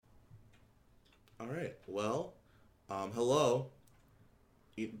All right. Well, hello.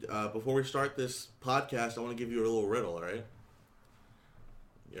 Before we start this podcast, I want to give you a little riddle, all right?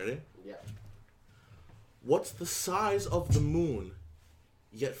 You ready? Yeah. What's the size of the moon,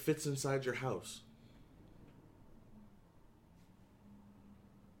 yet fits inside your house?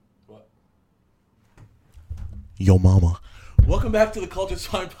 What? Yo mama. Welcome back to the Culture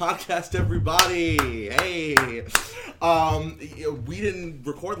Swine podcast, everybody. Hey. We didn't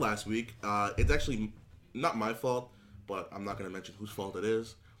record last week. It's actually not my fault, but I'm not going to mention whose fault it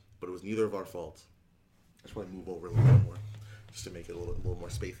is, but it was neither of our faults. I just want to move over a little bit more, just to make it a little more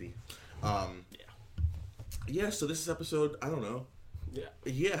spacey. Yeah, so this is episode, I don't know.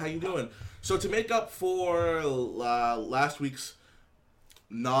 Yeah, how you doing? So to make up for last week's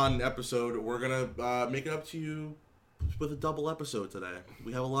non-episode, we're going to make it up to you with a double episode today.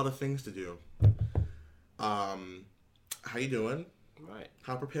 We have a lot of things to do. How you doing? Right.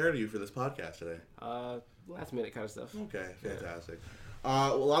 How prepared are you for this podcast today? Last minute kind of stuff. Okay, fantastic.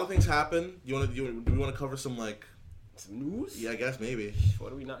 A lot of things happen. Do we want to cover some news? Yeah, I guess maybe.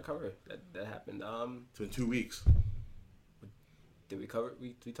 What do we not cover? That happened. It's been 2 weeks. Did we cover?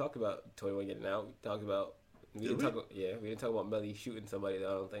 We talked about 21 getting out. We talked about. We didn't talk about Melly shooting somebody.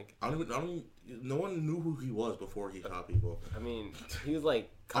 Though, I don't think. No one knew who he was before he shot people. I mean, he was like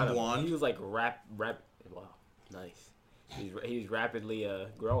blonde. He was like rap. Wow, nice. He's rapidly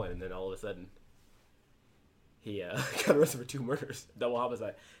growing, and then all of a sudden, he got arrested for 2 murders, double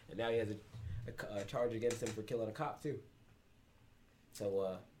homicide, and now he has a charge against him for killing a cop too.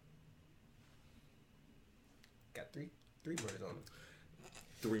 So, got three murders on him.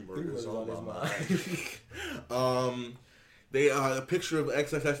 3 murders on his mind. A picture of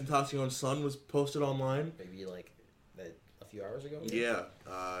XXXTentacion's son was posted online. Maybe like a few hours ago. Yeah,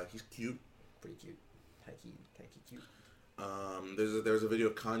 he's cute. Pretty cute. High key cute. There's a video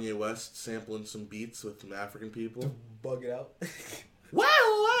of Kanye West sampling some beats with some African people. Bug it out. Wow.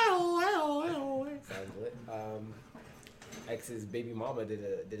 Sounds lit. X's baby mama did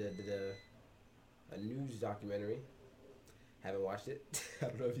a news documentary. Haven't watched it. I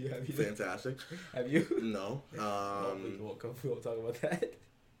don't know if you have either. Fantastic. Have you? No. We won't talk about that.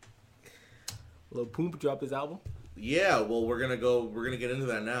 Lil Pump dropped his album. Yeah, well, we're gonna get into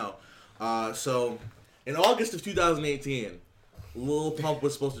that now. So, in August of 2018, Lil Pump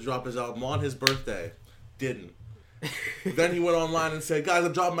was supposed to drop his album on his birthday. Didn't. Then he went online and said, "Guys,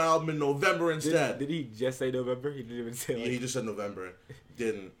 I'm dropping my album in November instead." Did he just say November? He didn't even say. Yeah, he just said November.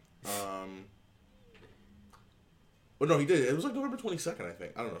 Didn't. Well, no, he did. It was like November 22nd, I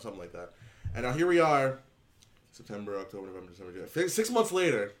think. I don't know, something like that. And now here we are, September, October, November, December, January. 6 months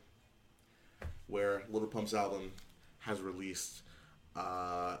later, where Lil Pump's album has released.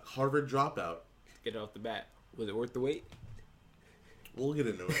 Harvard Dropout. Get it off the bat. Was it worth the wait? We'll get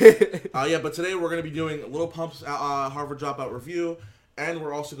into it. But today we're going to be doing Lil Pump's Harvard Dropout review, and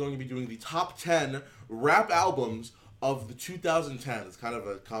we're also going to be doing the top 10 rap albums of the 2010s. It's kind of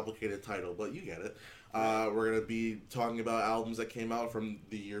a complicated title, but you get it. We're going to be talking about albums that came out from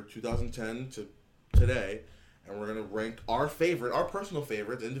the year 2010 to today, and we're going to rank our personal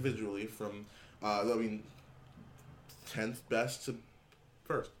favorites individually from, 10th best to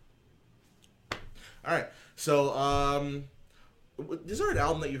first. All right, so is there an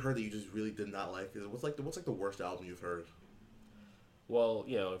album that you heard that you just really did not like? What's the worst album you've heard? Well,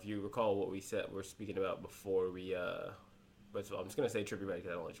 if you recall what we're speaking about before we, first of all, I'm just going to say Trippie Redd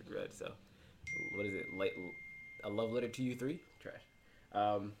because I don't like Trippie Redd, so, what is it, A Love Letter to You 3? Trash.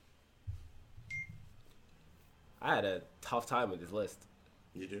 I had a tough time with this list.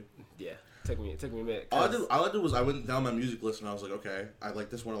 You do? Yeah, it took me a minute. All I did was I went down my music list and I was like, okay, I like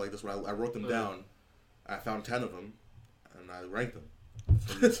this one, I like this one. I wrote them down. I found 10 of them, and I ranked them.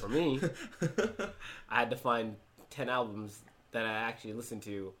 For me, I had to find 10 albums that I actually listened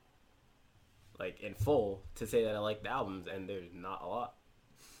to, like, in full to say that I like the albums, and there's not a lot.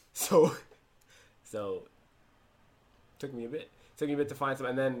 So took me a bit to find some,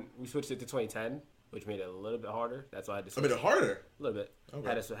 and then we switched it to 2010, which made it a little bit harder. That's why I had to switch. I made it harder? A little bit. Okay.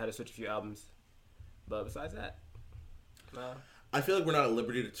 Had to switch a few albums. But besides that, I feel like we're not at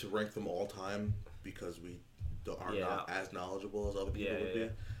liberty to rank them all time because we are not as knowledgeable as other people would be.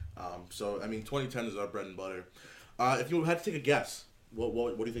 So, 2010 is our bread and butter. If you had to take a guess,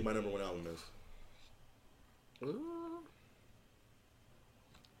 what do you think my number 1 album is?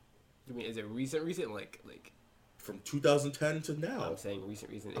 You mean, is it recent? Like from 2010 to now? I'm saying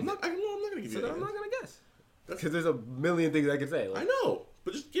recent. I'm not going to give you I'm not going to guess. Because there's a million things I could say. I know,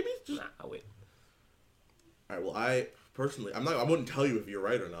 but just give me... Nah, I'll wait. All right, well, I personally... I wouldn't tell you if you're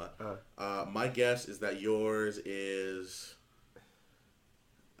right or not. My guess is that yours is...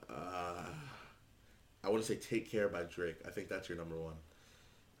 want to say "Take Care" by Drake. I think that's your number one.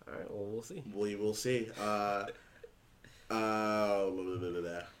 All right. Well, we'll see. We will see. I don't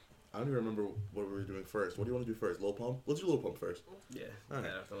even remember what we were doing first. What do you want to do first? Lil Pump? Let's do Lil Pump first. Yeah. All right.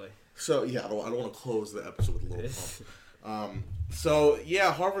 Definitely. So yeah, I don't want to close the episode with Lil Pump. So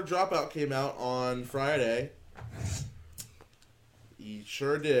yeah, Harvard Dropout came out on Friday. He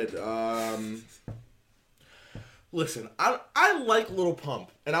sure did. Listen, I like Lil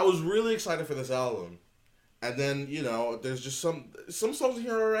Pump, and I was really excited for this album. And then, you know, there's just some songs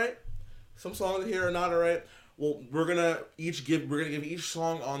here are alright, some songs here are not alright. Well, we're gonna give each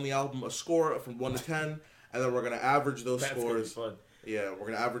song on the album a score from 1 to 10, and then we're gonna average those scores. Gonna be fun. Yeah, we're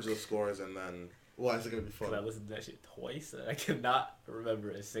gonna average those scores, and then why is it gonna be fun? Because I listened to that shit twice, and I cannot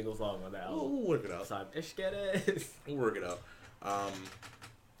remember a single song on that album. We'll work it out. We'll work it out.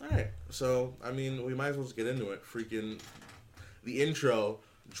 Alright, so, I mean, we might as well just get into it. Freaking, the intro,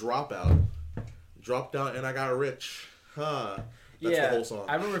 Dropout. Dropped out and I got rich. Huh. That's the whole song.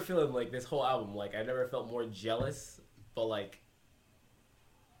 I remember feeling like this whole album, like, I never felt more jealous, but, like,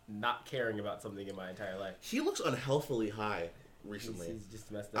 not caring about something in my entire life. He looks unhealthily high recently. He's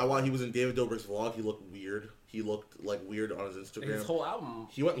just messed up. While he was in David Dobrik's vlog, he looked weird. He looked, like, weird on his Instagram. His whole album,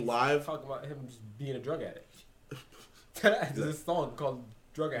 he went live. Talking about him just being a drug addict. There's a song called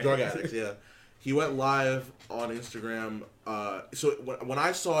Drug Addicts. Drug Addicts, yeah. He went live on Instagram. So when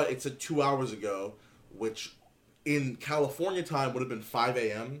I saw it, it said 2 hours ago, which in California time would have been 5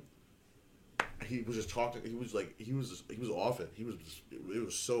 a.m. He was just talking. He was off it. It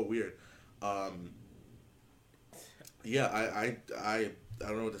was so weird. Yeah, I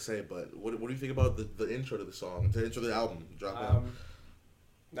don't know what to say, but what do you think about the intro to the song, the intro to the album? Dropout.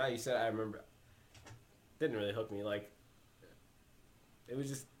 Now you said, I remember. Didn't really hook me. Like, it was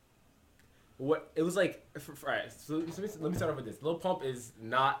just what it was like. All right, so let me start off with this. Lil Pump is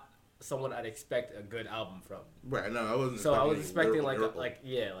not someone I'd expect a good album from. Right. No, I wasn't. So I was expecting I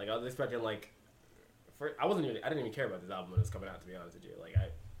was expecting like. I didn't even care about this album when it was coming out. To be honest with you, like I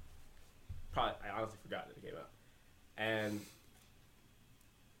honestly forgot that it came out, and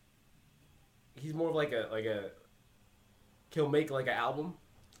he's more of like a. He'll make like an album,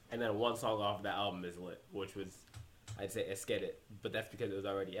 and then one song off of that album is lit, which was, I'd say, Esket It, but that's because it was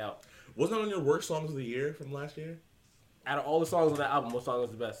already out. Wasn't that on your worst songs of the year from last year? Out of all the songs on that album, what song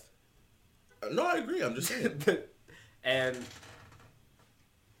was the best? No, I agree. I'm just saying. And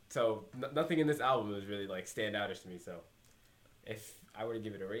so nothing in this album was really like standoutish to me. So if I were to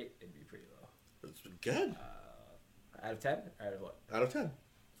give it a rate, it'd be pretty low. It's good. Out of 10? Out of what? Out of 10.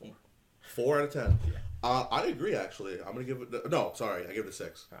 4 out of 10. Yeah. I agree. Actually, I'm gonna give it. No, sorry, I give it a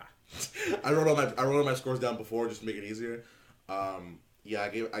 6. Ah. I wrote all my scores down before just to make it easier. Yeah, I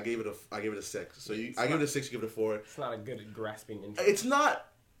gave it a 6. So I give it a 6. You give it a 4. It's not a good grasping intro. It's not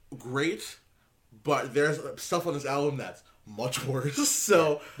great, but there's stuff on this album that's much worse.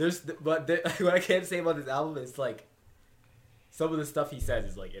 So what I can't say about this album is like some of the stuff he says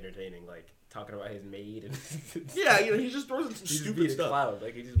is like entertaining, like talking about his maid and yeah, you know, he just throws in some stupid stuff. Cloud.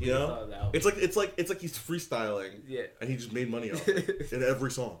 Like he just you know, the album. It's like he's freestyling. Yeah, and he just made money off it in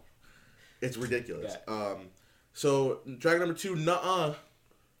every song. It's ridiculous. Yeah. So track number 2, Nuh-Uh.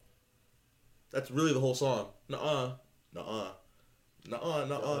 That's really the whole song. Nuh-Uh, Nuh-Uh, Nuh-Uh, Nuh-Uh.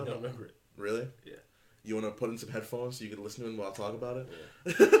 No, I don't remember it. Really? Yeah. You want to put in some headphones so you can listen to it while I talk about it?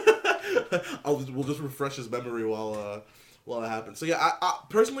 Yeah. We'll just refresh his memory while it happens. So yeah, I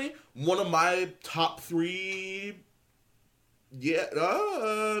personally, one of my top 3. Yeah.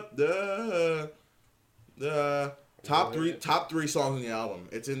 Top three songs in the album.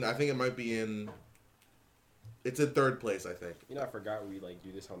 It's in. I think it might be in. It's in 3rd place, I think. You know, I forgot we like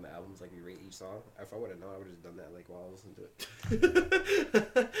do this on the albums. Like we rate each song. If I would have known, I would have just done that like while I listened to it.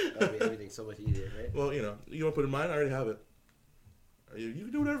 That would make everything so much easier, right? Well, you know, you want to put it in mine? I already have it. You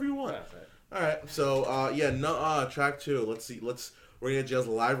can do whatever you want. Right. All right. So yeah, Nuh-Uh, track 2. Let's see. We're gonna get Jazz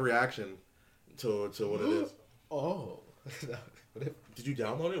live reaction to what it is. Oh. Did you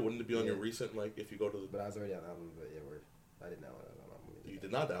download it? Wouldn't it be on your recent, like, if you go to the... But I was already on the album, but yeah, I didn't download it. You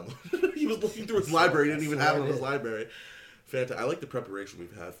did not download it. He was looking through his library. He didn't even have it in his library. Fantastic. I like the preparation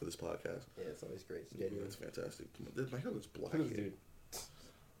we've had for this podcast. Yeah, it's always great. It's fantastic. My hair looks black. Look at this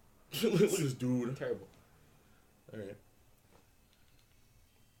dude. Look at this dude. Terrible. All right.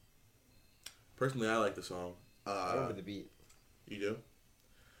 Personally, I like the song. I remember the beat. You do?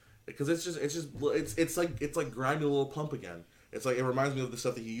 Because it's like grimy Lil Pump again. It's like, it reminds me of the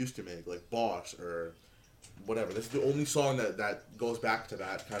stuff that he used to make, like Boss or whatever. This is the only song that goes back to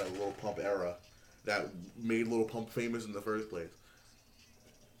that kind of Lil Pump era that made Lil Pump famous in the first place.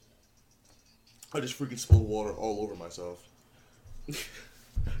 I just freaking spilled water all over myself.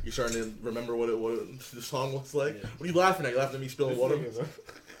 You're starting to remember what the song was like? Yeah. What are you laughing at? You laughing at me spilling water?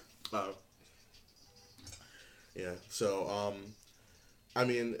 Yeah, so, I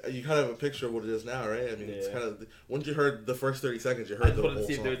mean, you kind of have a picture of what it is now, right? I mean, it's kind of... Once you heard the first 30 seconds, you heard the whole song. I just wanted to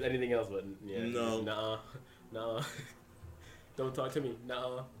see if there was anything else, but yeah. No. Nuh-uh. Don't talk to me.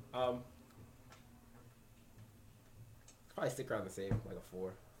 Nuh-uh. Probably stick around the same, like a 4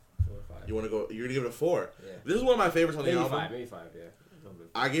 or 5. You want to go... You're going to give it a 4? Yeah. This is one of my favorites on the album. Maybe 5, yeah.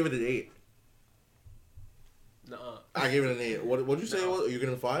 I gave it an 8. Nuh-uh. I gave it an 8. What did you say it was? You're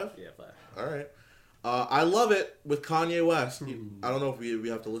giving it a 5? Yeah, 5. All right. I Love It with Kanye West. I don't know if we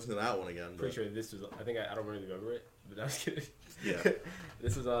have to listen to that one again. Pretty sure this was... I think I don't really remember it, but I was kidding. Yeah.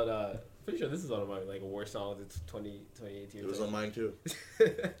 This was on... pretty sure this is one of my war songs. It's 2018. It was on mine too.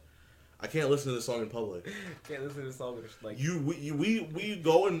 I can't listen to this song in public. Can't listen to this song like... We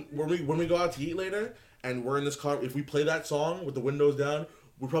go and... When we go out to eat later, and we're in this car, if we play that song with the windows down,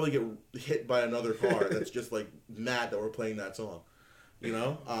 we'll probably get hit by another car that's just, like, mad that we're playing that song. You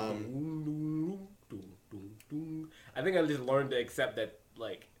know? I think I just learned to accept that,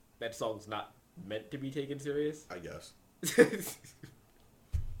 like, that song's not meant to be taken serious. I guess. I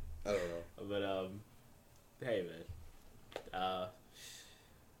don't know. But, hey, man. I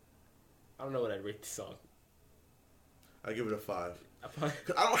don't know what I'd rate the song. I give it a 5. I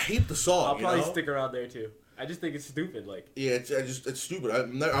don't hate the song. I'll probably stick around there too. I just think it's stupid. Like, yeah, it's stupid.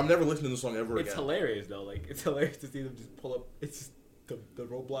 I'm never listening to the song ever again. It's hilarious though. Like, it's hilarious to see them just pull up. It's just the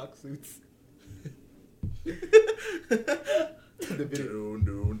Roblox suits. The video.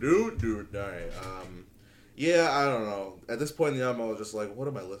 Dude. All right. Yeah, I don't know. At this point in the album, I was just like, what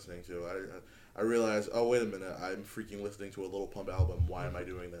am I listening to? I realized, oh, wait a minute, I'm freaking listening to a Lil Pump album. Why am I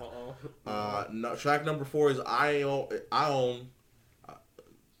doing that? No, track number 4 is I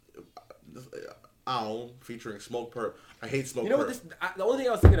Own, featuring Smoke Perp. I hate Smoke Perp. You know what? The only thing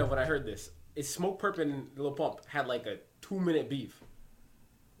I was thinking of when I heard this is Smoke Perp and Lil Pump had like a 2-minute beef.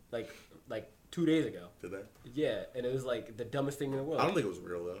 Like 2 days ago. Did they? Yeah, and it was like the dumbest thing in the world. I don't think it was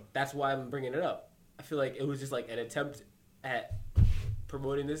real, though. That's why I'm bringing it up. I feel like it was just like an attempt at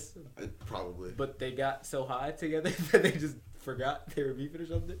promoting this. Probably. But they got so high together that they just forgot they were beefing or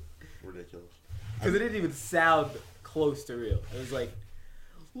something. Ridiculous. Because it didn't even sound close to real. It was like,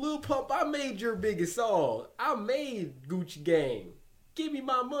 Lil Pump, I made your biggest song. I made Gucci Gang. Give me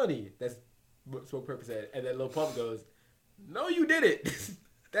my money. That's what Smoke Purpose said. And then Lil Pump goes, no, you didn't.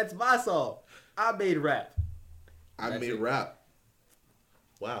 That's my song. I made rap. I made rap.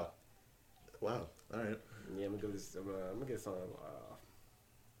 Wow. All right. Yeah, I'm gonna get a song.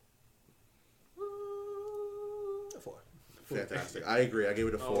 4. Fantastic. I agree. I gave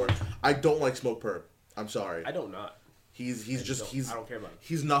it a 4. I don't like Smoke Perp. I'm sorry. I don't not. I don't care about him.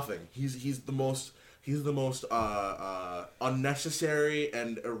 He's nothing. He's the most unnecessary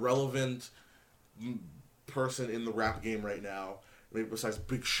and irrelevant person in the rap game right now. Maybe besides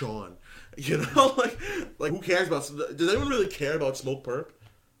Big Sean. You know, like who cares about? Does anyone really care about Smoke Perp?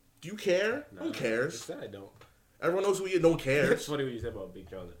 Do you care? No, who cares? I don't. Everyone knows who he is. No one cares. It's funny what you said about Big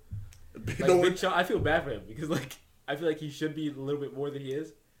Sean. Big Sean, I feel bad for him because like I feel like he should be a little bit more than he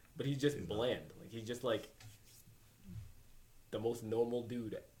is, but he's just bland. Like he's just like the most normal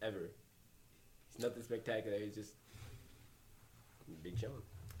dude ever. He's nothing spectacular. He's just Big Sean.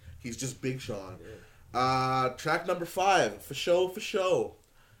 He's just Big Sean. Yeah. Track number 5, for show.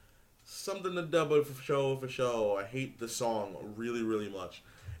 Something to double for show. I hate the song really, really much.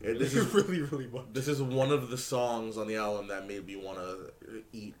 This is really, really much. This is one of the songs on the album that made me want to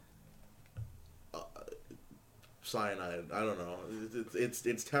eat cyanide. I don't know.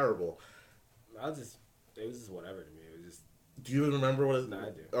 It's terrible. It was just whatever to me. It was just. Do you even remember what it? No,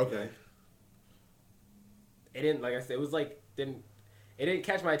 I do. Okay. It didn't, like I said, it was like it didn't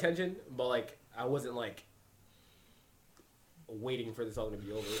catch my attention, but like I wasn't like waiting for the song to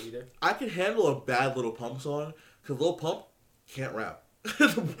be over either. I can handle a bad Lil Pump song because Lil Pump can't rap.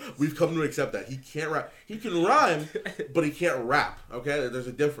 We've come to accept that he can't rap. He can rhyme, but he can't rap. Okay, there's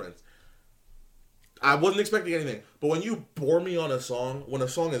a difference. I wasn't expecting anything, but when you bore me on a song, when a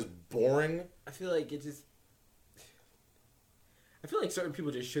song is boring, I feel like it just. I feel like certain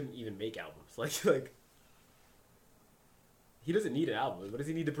people just shouldn't even make albums. Like he doesn't need an album. What does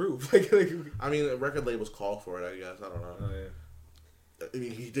he need to prove? Like I mean, the record labels call for it. I guess I don't know. Oh, yeah. I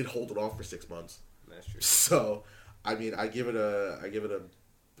mean, he did hold it off for 6 months. That's true. So, I mean, I give it a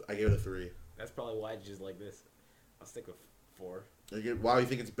 3. That's probably why it's just like this. I'll stick with 4. Wow, you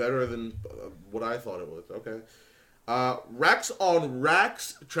think it's better than what I thought it was? Okay. Racks on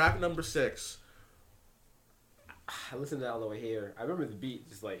Racks, track number 6. I listened to that on the way here. I remember the beat,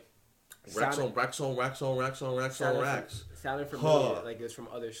 just like Racks on racks on racks on racks on racks on racks. Sounded familiar, like it's from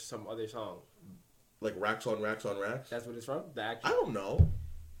some other song. Like racks on racks on racks? That's what it's from? The actual? I don't know.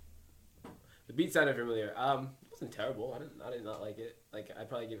 The beat sounded familiar. It wasn't terrible. I did not like it. Like, I'd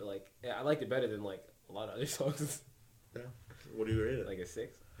probably give it like... Yeah, I liked it better than like a lot of other songs. Yeah. What do you rate it? Like a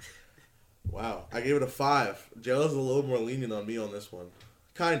 6. Wow. I gave it a 5. Jayla's a little more lenient on me on this one.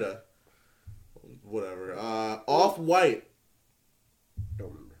 Kinda. Whatever. Off-White.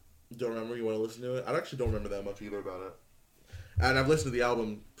 Don't remember. Don't remember? You want to listen to it? I actually don't remember that much either about it. And I've listened to the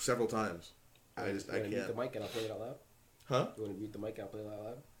album several times. I can't. Mute the mic and I'll play it out loud? Huh? You want to mute the mic and I'll play it out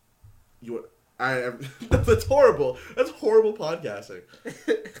loud? That's horrible. That's horrible podcasting.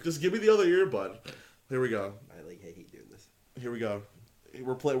 Just give me the other earbud. Here we go. I hate doing this. Here we go.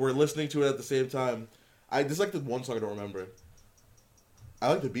 We're listening to it at the same time. This is like the one song I don't remember. I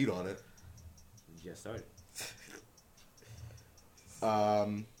like the beat on it. You just started.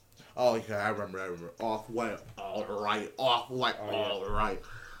 Oh yeah, I remember. Off-White, all right. Off-White, all right.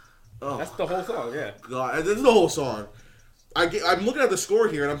 Oh, that's the whole song, yeah. God, this is the whole song. I'm looking at the score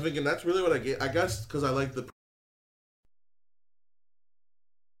here and I'm thinking that's really what I get. I guess because I like the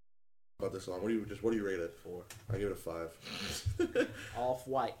about this song. What do you rate it? 4. I give it a 5.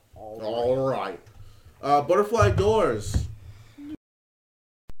 Off-White, all right. Butterfly Doors.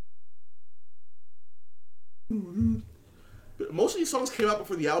 Most of these songs came out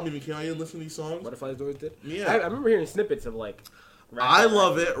before the album even came out. You didn't listen to these songs? Butterfly Doors did? Yeah. I remember hearing snippets of like... I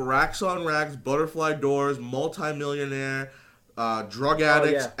love it. Racks on Racks, Butterfly Doors, Multi-Millionaire, Drug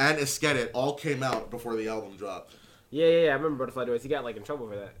Addicts, and Esketit all came out before the album dropped. Yeah, I remember Butterfly Doors. He got like in trouble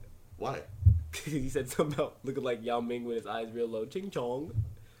for that. Why? He said something about looking like Yao Ming with his eyes real low. Ching chong.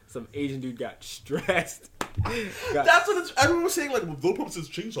 Some Asian dude got stressed. That's what everyone was saying, like, Lil Pump says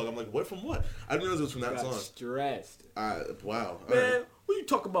Ching Chong. I'm like, what from what? I didn't realize it was from that song. Stressed. Wow. Man, what you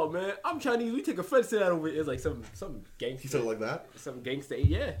talk about, man? I'm Chinese. We take offense to that over here. It's like some gangster. He said it like that? Some gangster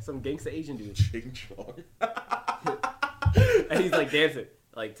Asian dude. Ching Chong. And he's like dancing,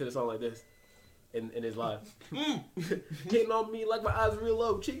 like to the song like this. In his live. Hitting on me like my eyes real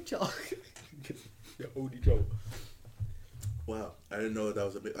low. Ching Chong. The OD trouble. Wow, I didn't know that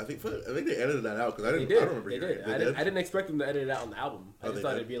was a big. I think they edited that out because I don't remember hearing it. I didn't expect them to edit it out on the album. I just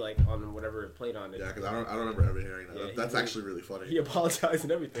thought it'd be like on whatever it played on it. Yeah, because I don't remember ever hearing that. Yeah, that's actually really funny. He apologized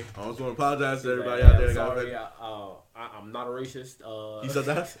and everything. I was going to apologize to everybody out there. Sorry, I'm not a racist. He said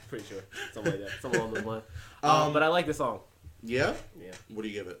that? Pretty sure, something like that, something along those lines. But I like the song. Yeah. Yeah. What do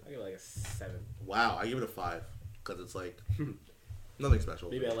you give it? I give it like a 7. Wow, I give it a 5 because it's like nothing special.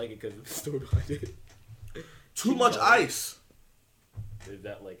 Maybe I like it because of the story behind it. Too much ice. Is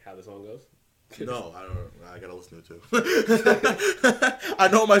that like how the song goes? No, I don't know. I gotta listen to it too. I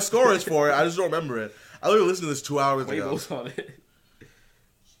know what my score is for it. I just don't remember it. I literally listened to this 2 hours ago. Quavo's on it.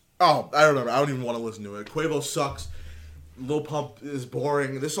 Oh, I don't remember. I don't even want to listen to it. Quavo sucks. Lil Pump is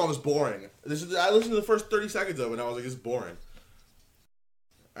boring. This song is boring. I listened to the first 30 seconds of it and I was like, it's boring.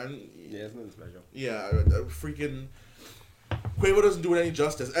 And yeah, it's nothing special. Yeah, freaking Quavo doesn't do it any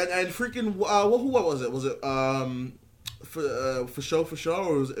justice. And freaking what was it? Was it for show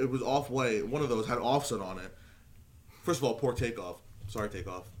or it was Off-White? One of those had Offset on it. First of all, poor Takeoff. Sorry,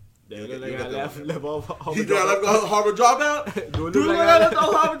 Takeoff. He got left Harvard Dropout. Do it look like I left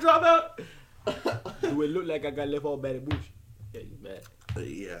off Harvard Dropout? Do it look like I got left off Batty Bush? Yeah, you mad?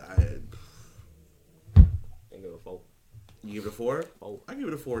 Yeah, I give it a 4. You give it a 4? 4. I give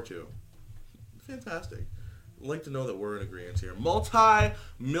it a 4 too. Fantastic. I'd like to know that we're in agreement here.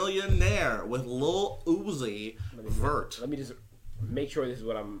 Multi-Millionaire with Lil Uzi Vert. Let me just make sure this is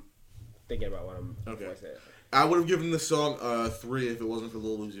what I'm thinking about when I'm before I say it. I would have given this song a 3 if it wasn't for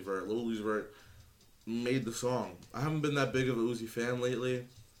Lil Uzi Vert. Lil Uzi Vert made the song. I haven't been that big of a Uzi fan lately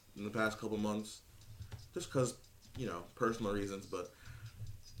in the past couple months. Just because, personal reasons. But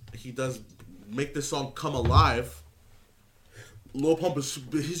he does make this song come alive. Lil Pump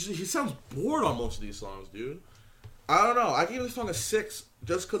he sounds bored on most of these songs, dude. I don't know. I gave this song a 6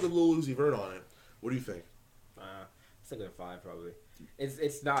 just because of Lil Uzi Vert on it. What do you think? It's like a 5 probably.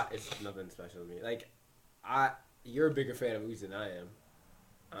 It's nothing special to me. Like, you're a bigger fan of Uzi than I am.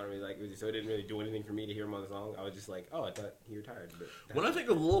 I don't really like Uzi, so it didn't really do anything for me to hear him on the song. I was just like, oh, I thought he retired. But when I think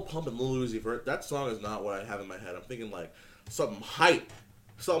of Lil Pump and Lil Uzi Vert, that song is not what I have in my head. I'm thinking like something hype,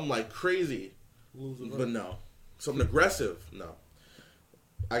 something like crazy, but no, something aggressive. No,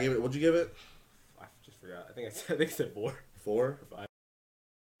 I gave it. What'd you give it? I just forgot. I think I said 4. 4? 5.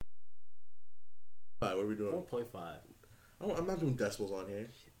 What are we doing? 4.5. I'm not doing decimals on here.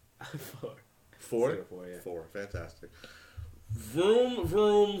 4. 4? 4, yeah. 4. Fantastic. Vroom,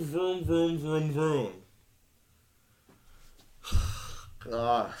 vroom, vroom, vroom, vroom, vroom.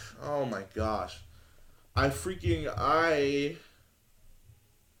 gosh. Oh my gosh. I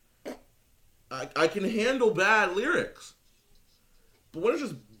can handle bad lyrics. But when it's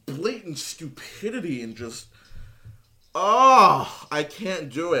just blatant stupidity and just I can't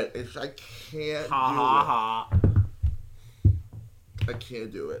do it. I can't I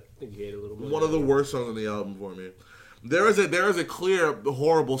can't do it. I think you hate it a little more. One of the worst songs on the album for me. There is a clear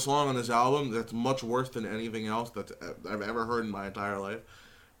horrible song on this album that's much worse than anything else that I've ever heard in my entire life.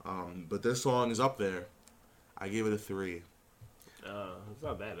 But this song is up there. I gave it a 3. It's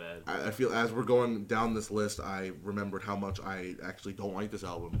not that bad. I feel as we're going down this list, I remembered how much I actually don't like this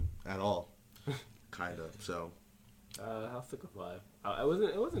album at all. Kind of. So. I'll stick with 5.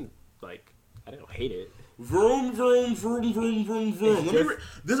 It wasn't like I didn't hate it. Vroom, vroom, vroom, vroom, vroom, vroom.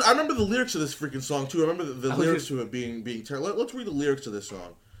 I remember the lyrics to this freaking song too. I remember the lyrics to it being terrible. Let's read the lyrics to this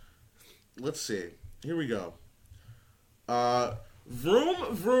song. Let's see. Here we go.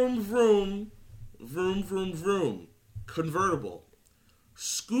 Vroom, vroom, vroom, vroom, vroom, vroom. Convertible.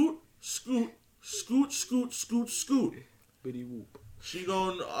 Scoot, scoot, scoot, scoot, scoot, scoot. Biddy whoop. She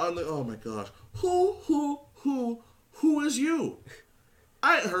going on the. Oh my gosh. Who is you?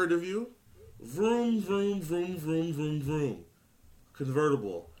 I ain't heard of you. Vroom, vroom, vroom, vroom, vroom, vroom.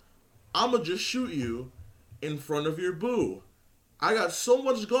 Convertible. I'ma just shoot you in front of your boo. I got so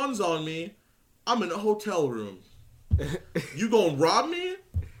much guns on me, I'm in a hotel room. You gonna rob me?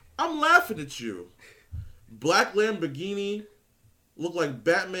 I'm laughing at you. Black Lamborghini, look like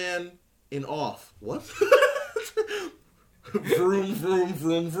Batman in Off. What? Vroom, vroom,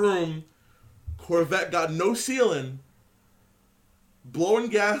 vroom, vroom. Corvette got no ceiling. Blowing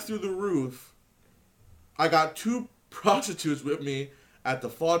gas through the roof. I got 2 prostitutes with me at the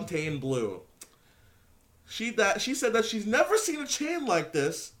Fontaine Blue. She said that she's never seen a chain like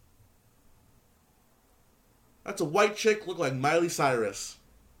this. That's a white chick, look like Miley Cyrus.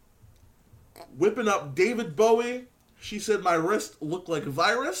 Whipping up David Bowie. She said my wrist looked like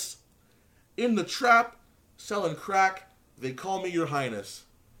virus. In the trap, selling crack. They call me your highness.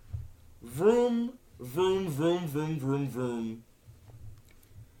 Vroom, vroom, vroom, vroom, vroom, vroom.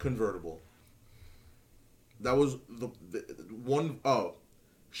 Convertible. That was the one. Oh,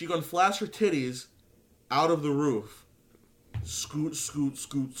 she gonna flash her titties out of the roof. Scoot, scoot,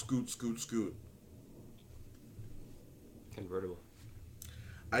 scoot, scoot, scoot, scoot. Convertible.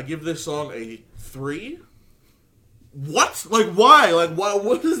 I give this song a 3. What? Like, why? Like, why?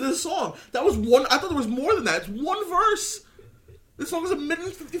 What is this song? That was one. I thought there was more than that. It's one verse. This song is 1 minute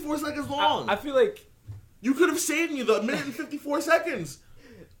and 54 seconds long. I feel like you could have saved me the 1 minute and 54 seconds.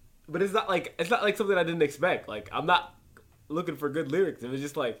 But it's not like something I didn't expect. Like, I'm not looking for good lyrics. It was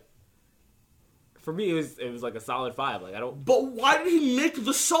just like, for me, it was like a solid 5. Like, I don't. But why did he make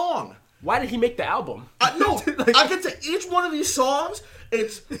the song? Why did he make the album? No, like, I get to each one of these songs.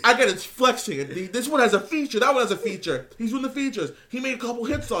 It's flexing. This one has a feature. That one has a feature. He's doing the features. He made a couple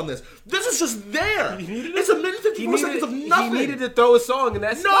hits on this. This is just there. It's 1 minute 54 seconds of nothing. He needed to throw a song in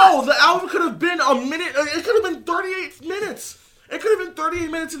that spot. No, the album could have been a minute. It could have been 38 minutes. It could have been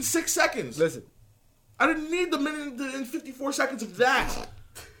 38 minutes and 6 seconds. Listen. I didn't need the 1 minute and 54 seconds of that.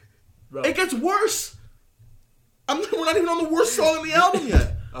 Bro. It gets worse. We're not even on the worst song on the album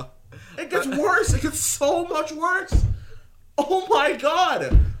yet. It gets worse. It gets so much worse. Oh my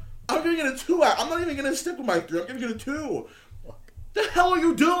god. I'm giving it a 2. I'm not even going to stick with my 3. I'm giving it a 2. The hell are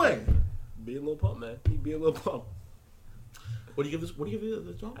you doing? Be a little pump, man. Be a little pump. What do you give this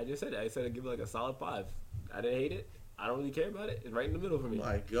song? I just said it. I said I'd give it like a solid 5. I didn't hate it. I don't really care about it. It's right in the middle for me.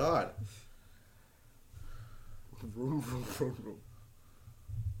 My god. Vroom, vroom, vroom, vroom.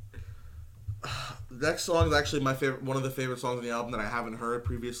 Next song is actually my favorite, one of the favorite songs on the album that I haven't heard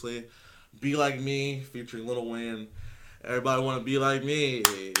previously. Be Like Me, featuring Lil Wayne. Everybody want to be like me.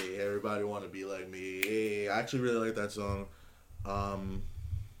 Everybody want to be like me. I actually really like that song. The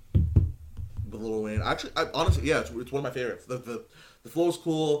Lil Wayne. Actually, honestly, yeah, it's one of my favorites. The flow's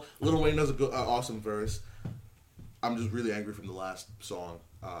cool. Lil Wayne does a good, awesome verse. I'm just really angry from the last song.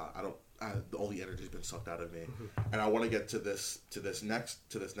 All the energy's been sucked out of me, and I want to get to this next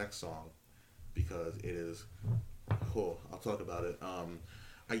song because it is. Cool. I'll talk about it.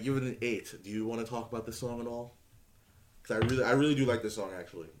 I give it an 8. Do you want to talk about this song at all? Because I really do like this song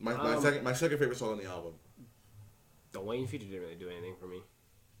actually. My second favorite song on the album. The Wayne feature didn't really do anything for me.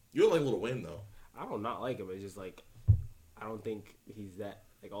 You don't like Lil Wayne though. I don't not like him. It's just like I don't think he's that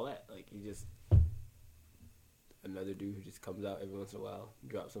like all that. Like he's just another dude who just comes out every once in a while,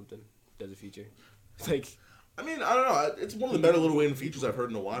 drops something, does a feature. It's like I mean, I don't know. It's one of the better Lil Wayne features I've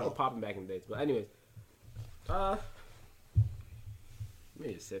heard in a while. Popping back in the days, but anyways,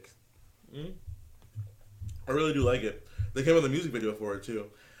 maybe a 6. I really do like it. They came with a music video for it too.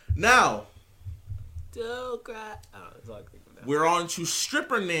 Now, Don't cry. Oh, that's all I think of now. we're on to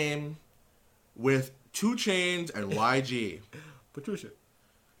stripper name with 2 Chainz and YG. Patricia.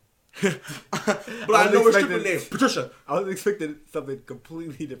 But I know her stripper expecting- name, Patricia. I was expecting something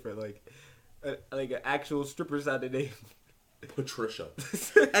completely different, like an actual stripper sounding name. Patricia.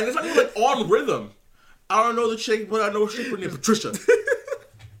 And it's not even like on rhythm. I don't know the chick, but I know her stripper name, Patricia.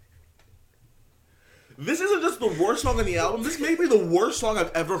 This isn't just the worst song on the album. This may be the worst song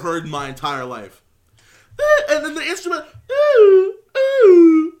I've ever heard in my entire life. And then the instrument. Ooh,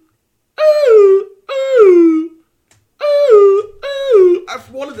 ooh, ooh, ooh, ooh, ooh. I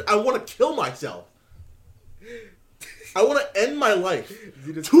want to kill myself. I want to end my life.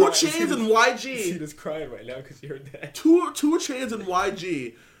 2 Chainz and YG. She just crying right now because you heard that. 2 Chainz and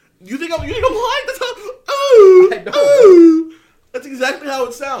YG. You think I'm lying? That's how. Ooh, I know. ooh. That's exactly how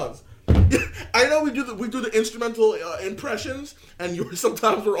it sounds. I know we do the instrumental impressions, and yours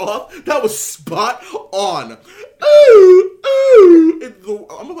sometimes were off. That was spot on. Ooh, ooh.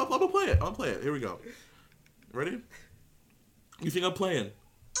 I'm gonna play it. I'm gonna play it. Here we go. Ready? You think I'm playing?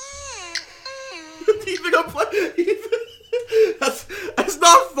 You think I'm playing? That's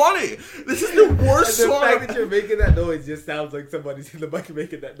not funny. This is the worst And the song. fact that you're making that noise just sounds like somebody's in the mic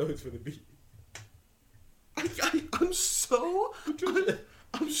making that noise for the beat. I'm so.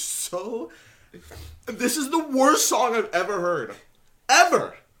 This is the worst song I've ever heard.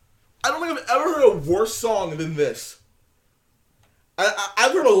 Ever. I don't think I've ever heard a worse song than this.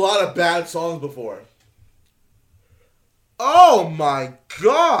 I've heard a lot of bad songs before. Oh my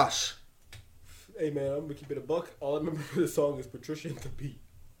gosh. Hey man, I'm gonna keep it a buck. All I remember for the song is Patricia and the beat.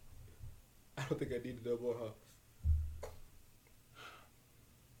 I don't think I need to know more, huh?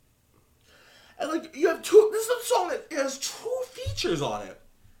 And like you have 2. This is a song that has 2 features on it,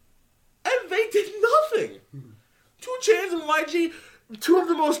 and they did nothing. 2 Chainz and YG, 2 of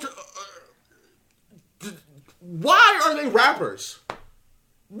the most. Why are they rappers?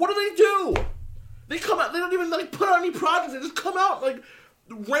 What do they do? They come out. They don't even like put out any projects. They just come out like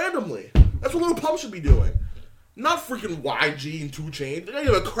randomly. That's what Lil Pump should be doing. Not freaking YG and 2 Chainz. They don't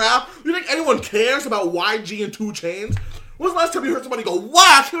give a crap. You think anyone cares about YG and 2 Chainz? When's the last time you heard somebody go, wow,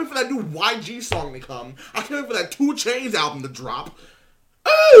 I can't wait for that new YG song to come. I can't wait for that 2 Chainz album to drop.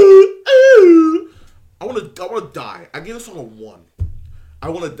 Ooh, ooh. I want to die. I give this song a 1.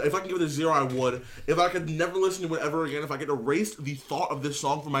 If I can give it a 0, I would. If I could never listen to it ever again, if I could erase the thought of this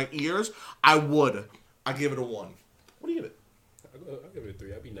song from my ears, I would. I give it a 1. What do you give it? I'll give it a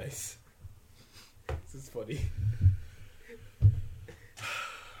 3. I'll be nice. This is funny.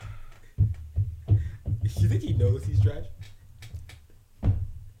 You think he knows he's trash? I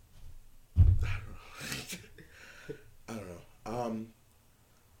don't know.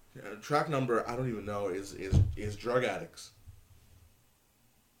 Track number, I don't even know, is Drug Addicts.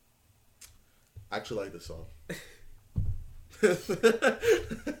 I actually like this song.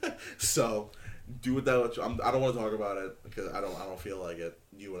 So, do with that what you, I don't want to talk about it because I don't feel like it.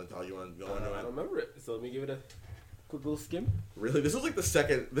 You want to talk? You want to go into it? I don't remember it, so let me give it a quick little skim. Really, this is like the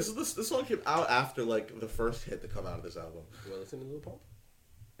second. This song came out after like the first hit to come out of this album. You want to listen to Lil Pump?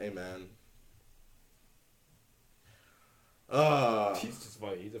 Hey man. He's just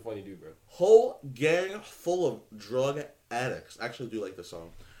funny. He's a funny dude, bro. Whole gang full of drug addicts. I actually do like this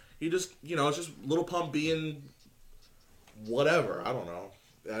song. He just, it's just Lil Pump being whatever. I don't know.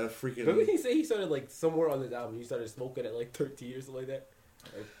 That freaking. Didn't he say he started like somewhere on this album? He started smoking at like 13 or something like that.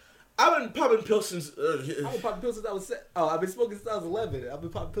 Like, I've been popping pills since. I've been popping pills since I was. I've been smoking since I was 11. I've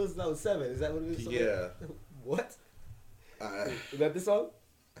been popping pills since I was 7. Is that what it is? Yeah. What? Is that the song?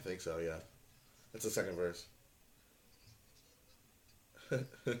 I think so. Yeah. That's the second verse. And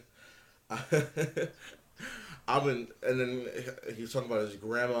then he was talking about his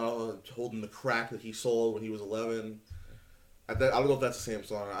grandma holding the crack that he sold when he was 11. I don't know if that's the same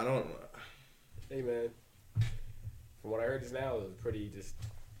song. I don't know. Hey man, from what I heard just now, it was pretty just.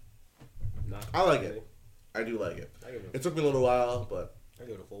 Not I like it. I do like it. It took me a little while, but I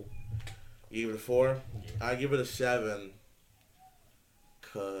give it a 4. You give it a 4? Yeah. I give it a 7.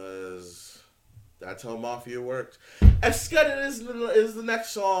 Cause that's how Mafia works. Escada is the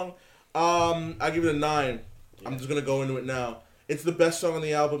next song. I give it a 9. Yeah. I'm just gonna go into it now. It's the best song on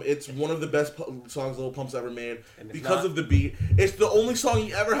the album. It's one of the best songs Lil Pump's ever made because of the beat. It's the only song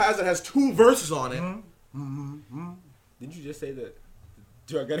he ever has that has 2 verses on it. Didn't you just say that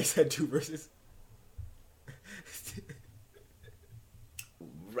Drug Addicts had 2 verses?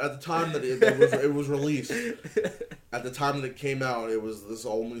 At the time that it was released, at the time that it came out, it was this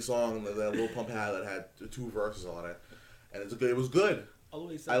only song that Lil Pump had that had 2 verses on it, and it was good.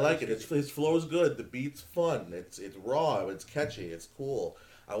 Always. I like it. His flow is good. The beat's fun. It's raw. It's catchy. It's cool.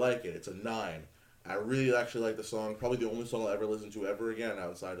 I like it. It's a 9. I really actually like the song. Probably the only song I'll ever listen to ever again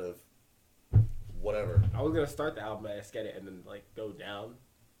outside of whatever. I was gonna start the album at Sked It and then like go down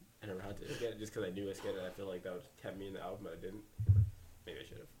and around to Sked It just because I knew Sked It. And I feel like that would have me in the album, but I didn't. Maybe I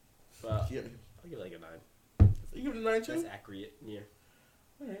should have. But Yeah. I'll give it like a 9. You give it a 9 too? That's accurate. Yeah.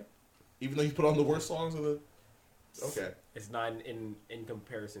 Alright. Even though you put on the worst songs of the... Okay. It's 9 in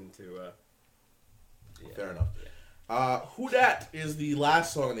comparison to... Yeah. Fair enough. Who Dat is the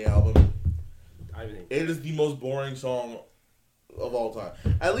last song on the album. It is the most boring song of all time.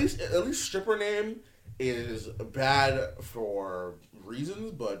 At least Stripper Name is bad for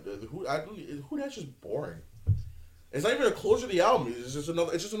reasons, but Who Dat's just boring. It's not even a closure of the album. It's just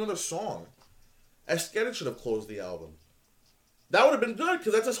another song. Sked should have closed the album. That would have been good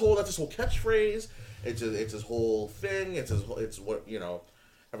because that's his whole catchphrase. It's his whole thing. It's what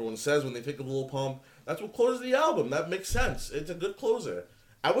everyone says when they think of Lil Pump. That's what closes the album. That makes sense. It's a good closer.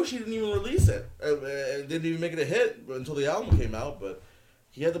 I wish he didn't even release it. It didn't even make it a hit until the album came out. But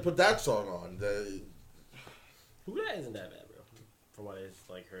he had to put that song on. Who Dat isn't that bad, bro. From what I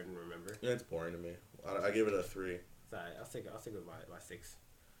heard and remember. Yeah, it's boring to me. I give it a 3. Sorry, I'll stick with my 6.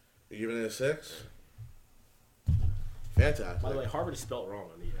 You giving it a 6? Yeah. Fantastic. By the way, Harvard is spelled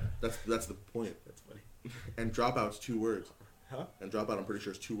wrong on the. That's the point. That's funny. And Dropout's 2 words. Huh? And Dropout, I'm pretty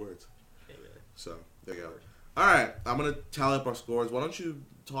sure, is 2 words. Yeah, really. So there you go. All right, I'm gonna tally up our scores. Why don't you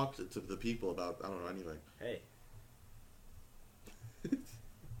talk to the people about anything? Hey.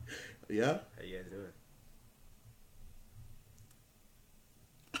 Yeah. How you guys doing?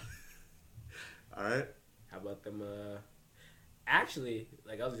 All right. How about them? Actually,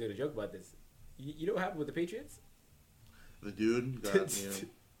 I was gonna joke about this. You know what happened with the Patriots? The dude got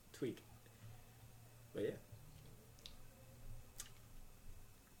tweak. But yeah.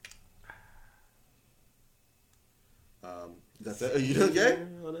 That's it. Are you okay?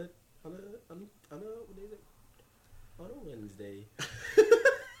 On a Wednesday.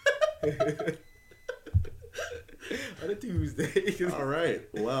 On a Tuesday. All right.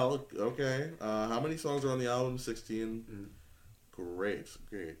 Well, okay. How many songs are on the album? 16. Mm-hmm. Great.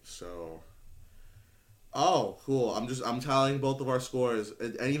 So, cool. I'm tallying both of our scores.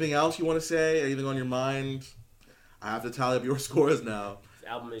 Anything else you want to say? Anything on your mind? I have to tally up your scores now. This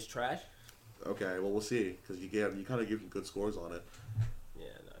album is trash. Okay. Well, we'll see because you kind of gave some good scores on it. Yeah.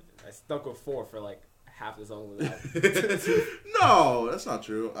 No, I stuck with 4 for half the songs of the album. No, that's not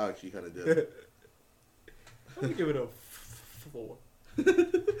true. I actually kind of did. I'm gonna give it a 4.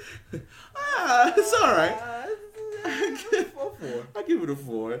 It's all right. I give it a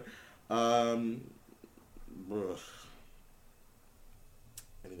 4.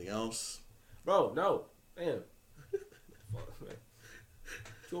 Anything else? Bro, no. Damn. Fuck, man.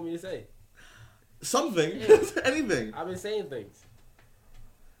 What you want me to say? Something. Anything. I've been saying things.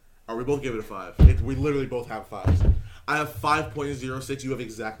 Oh, we both give it a 5. We literally both have 5s. I have 5.06. You have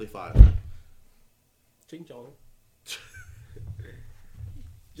exactly 5. Ching chong.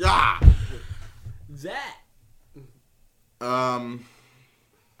 Yeah. That. Matter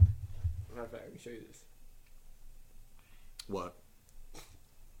of fact, let me show you this. What?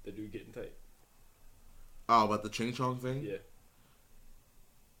 The dude getting tight. Oh, about the Ching Chong thing? Yeah.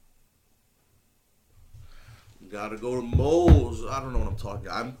 Gotta go to Moe's. I don't know what I'm talking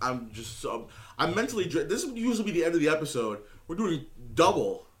about. I'm just I'm mentally this would usually be the end of the episode. We're doing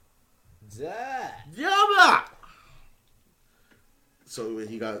double. That. Yeah. So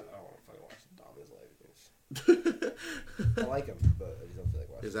he got. I don't want to fucking watch Dom Life. I like him, but I just don't feel like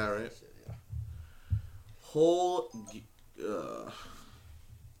watching. Is that right? Shit, yeah.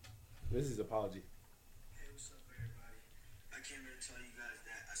 This is his apology. Hey, what's up, everybody? I came here to tell you guys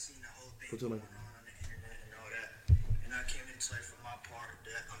that I seen the whole thing What's up, going man? on the internet and all that, and I came here to tell you from my part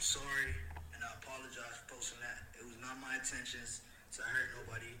that I'm sorry and I apologize for posting that. It was not my intentions to hurt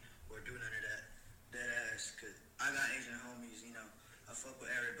nobody or do none of that. Dead ass, cause I got Asian homies, I fuck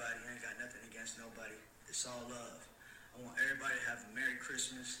with everybody. I ain't got nothing against nobody. It's all love. I want everybody to have a Merry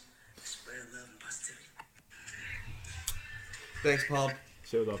Christmas. Spread love and positivity. Thanks, Pump.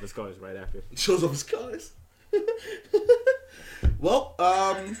 Shows off his scars right after. Shows off his scars. Well,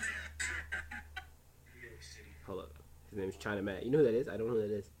 Hold up. His name is China Mac. You know who that is? I don't know who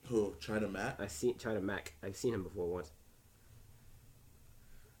that is. Who? China Matt? I seen China Mac. I've seen him before once.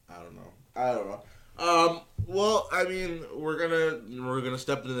 I don't know. Well, I mean, we're gonna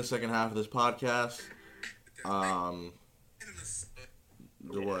step into the second half of this podcast.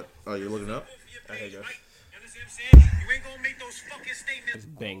 What? Oh, you're looking up? Okay, Joe. You ain't gonna make those fucking statements.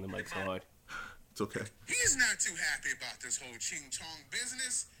 Just bang the mic so hard. It's okay. He's not too happy about this whole ching chong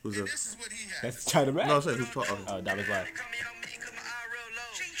business. Who's and this? This is what he has. That's China Man. No, I'm saying who's talking. Oh, Diamond's live. Hey,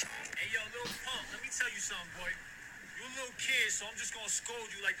 yo, little punk, let me tell you something, boy. You a little kid, so I'm just gonna scold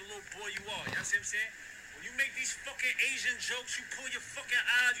you like the little boy you are. You know what I'm saying? When you make these fucking Asian jokes, you pull your fucking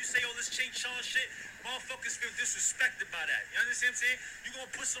eyes, you say all this ching chong shit, motherfuckers feel disrespected by that. You understand what I'm saying? You gonna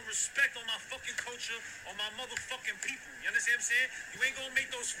put some respect on my fucking culture, on my motherfucking people. You understand what I'm saying? You ain't gonna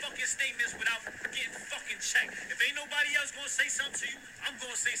make those fucking statements without getting fucking checked. If ain't nobody else gonna say something to you, I'm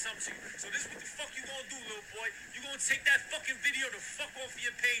gonna say something to you. So this is what the fuck you gonna do, little boy. You gonna take that fucking video to fuck off of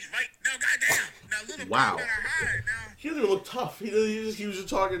your page, right? Now, goddamn. Now, little Wow. boy better hide now. He doesn't even look tough. He was just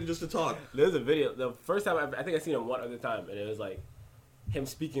talking just to talk. There's a video. The first time I think I seen him one other time, and it was like him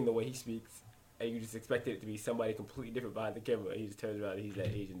speaking the way he speaks, and you just expected it to be somebody completely different behind the camera. And he just turns around and he's that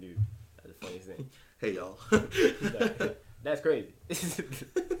Asian dude. That's the funniest thing. Hey, y'all. He's like, that's crazy.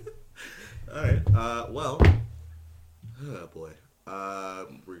 All right. Well. Oh, boy.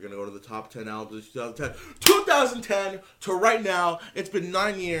 We're going to go to the top 10 albums of 2010. 2010 to right now. It's been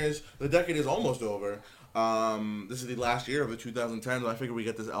 9 years. The decade is almost over. This is the last year of the 2010s. I figure we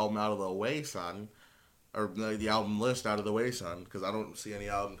get this album out of the way, son. Or the album list out of the way, son. Because I don't see any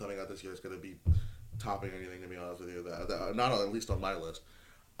album coming out this year that's going to be topping anything, to be honest with you. Not at least on my list.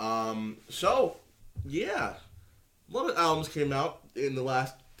 So, yeah. A lot of albums came out in the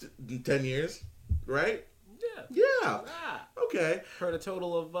last 10 years, right? Yeah. Yeah. Ah, Okay. heard a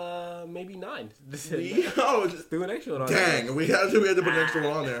total of maybe 9. Oh, Do an extra one on dang. We had to put an extra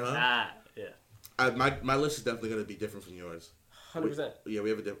one on there, huh? Yeah. My list is definitely going to be different from yours. 100%. Yeah, we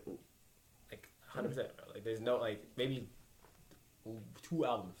have a different... Like 100%. Bro. Like there's no like maybe 2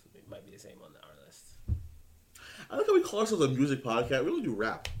 albums might be the same on our list. I like how we call ourselves a music podcast. We only do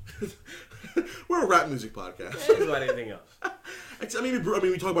rap. We're a rap music podcast. It's about anything else. I mean,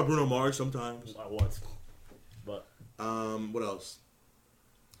 we talk about Bruno Mars sometimes. Once, but What else?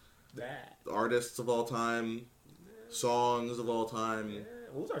 that. Artists of all time. Songs of all time. Yeah.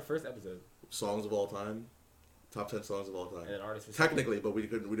 What was our first episode? Songs of all time. Top 10 songs of all time. And then artist was Technically, but we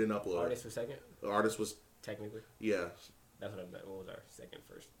didn't upload Artist it. was second. The artist was, Technically, yeah. that's what I meant. What was our second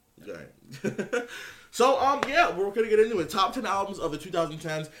first? Right. So, yeah, we're going to get into it. Top 10 albums of the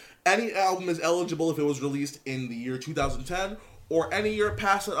 2010s. Any album is eligible if it was released in the year 2010 or any year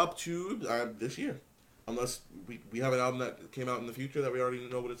past it up to this year. Unless we have an album that came out in the future that we already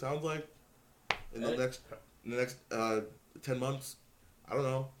know what it sounds like in the next 10 months. I don't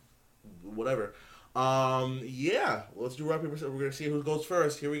know. Whatever. Yeah, let's do rock, paper, scissors. We're going to see who goes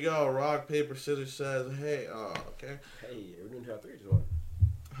first. Here we go. Rock, paper, scissors says, hey, okay. Hey, we're doing 2 out of 3 or just one?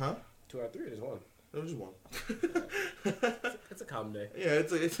 Huh? 2 out of 3 or just one? There was just one. It's a calm day. Yeah,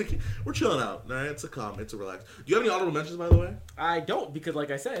 it's like we're chilling out. All right, it's a relax. Do you have any honorable mentions, by the way? I don't, because like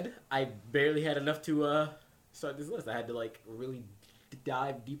I said, I barely had enough to start this list. I had to like really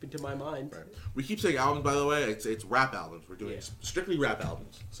dive deep into my mind. Right. We keep saying albums, by the way. It's rap albums. We're doing Yeah. strictly rap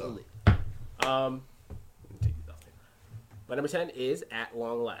albums. So Let me take these off here. My number 10 is At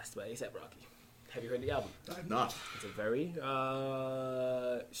Long Last by A$AP Rocky. Have you heard the album? I'm not. It's a very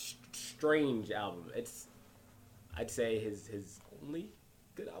strange album. It's, I'd say, his only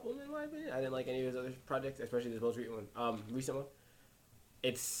good album in my opinion. I didn't like any of his other projects, especially this most recent one.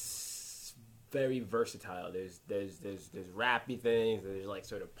 It's very versatile. There's rappy things. There's like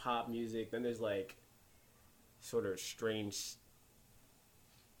sort of pop music. Then there's like sort of strange.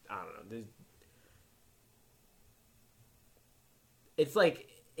 I don't know. It's like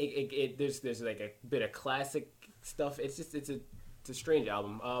there's like a bit of classic stuff. It's a strange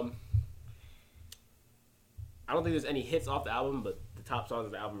album. I don't think there's any hits off the album, but the top songs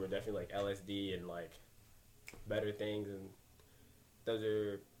of the album are definitely like LSD and like Better Things, and those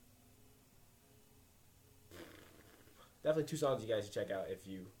are definitely 2 songs you guys should check out if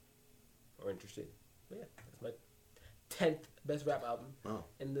you are interested. But yeah, that's my 10th best rap album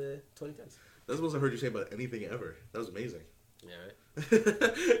in the 2010s. That's the most I've heard you say about anything ever. That was amazing. Yeah, right?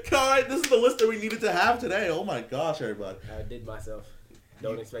 God, this is the list that we needed to have today. Oh my gosh, everybody. I did myself.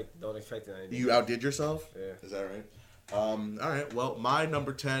 Don't expect anything. You outdid yourself? Yeah. Is that right? All right. Well, my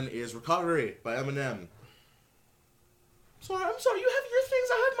number 10 is Recovery by Eminem. I'm sorry. You have your things.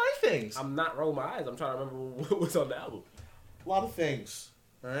 I have my things. I'm not rolling my eyes. I'm trying to remember what was on the album. A lot of things.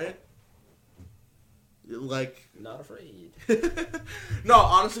 All right? Like... Not afraid. No,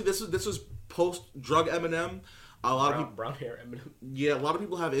 honestly, this was post-drug Eminem. A lot of people... Brown hair Eminem. Yeah, a lot of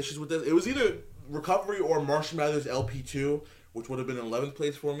people have issues with this. It was either Recovery or Marshall Mathers LP2, which would have been in 11th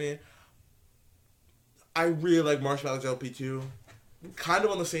place for me. I really like Marshall Mathers LP2. Kind of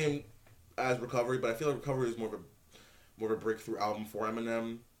on the same as Recovery, but I feel like Recovery is more of a breakthrough album for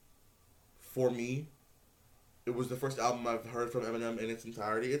Eminem. for me, it was the first album I've heard from Eminem in its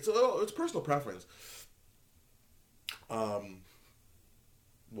entirety. It's personal preference.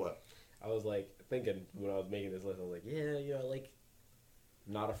 What? I was like thinking when I was making this list, I was like, yeah, you know, like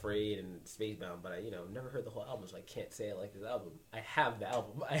Not Afraid and Spacebound, but I, you know, never heard the whole album, so I can't say I like this album. I have the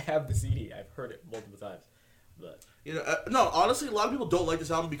album. I have the CD. I've heard it multiple times. But You know, no, honestly, a lot of people don't like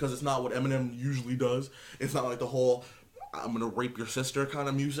this album because it's not what Eminem usually does. It's not like the whole "I'm gonna rape your sister" kind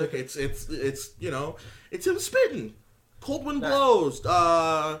of music. It's you know, it's him spitting. Cold Wind Blows,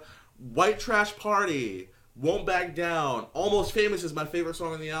 White Trash Party, Won't Back Down, Almost Famous is my favorite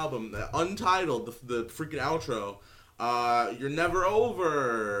song on the album. Untitled, the freaking outro. You're Never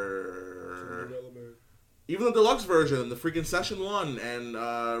Over. Even the deluxe version, the freaking Session 1 and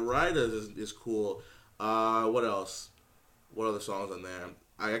Rida is cool. What else? What other songs on there?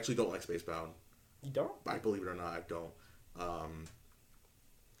 I actually don't like Spacebound. you don't? I believe it or not, I don't. The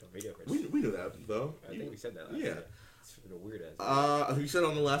radio We knew that though. I think we said that. Yeah. It's a weird ass. You said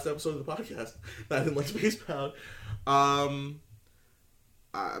on the last episode of the podcast that I didn't like Spacebound. I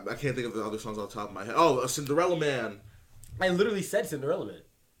can't think of the other songs off the top of my head. Oh, Cinderella Man. I literally said Cinderella Man.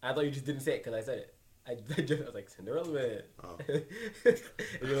 I thought you just didn't say it because I said it. I was like, Cinderella Man. Oh. And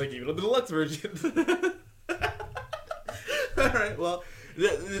you're like, even on the deluxe version. Alright, well,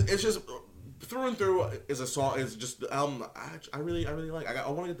 it's just through and through is a song. Is just the album I really like. I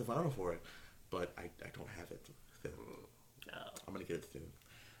want to get the vinyl for it, but I don't have it. No. I'm gonna get it soon.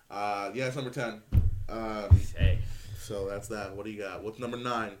 Yeah, it's number 10. Hey. So that's that. What do you got? What's number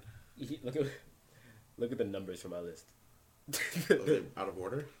 9? Look at the numbers from my list. Okay, out of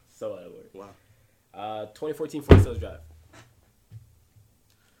order. So out of order. Wow. 2014 Forest Hills Drive.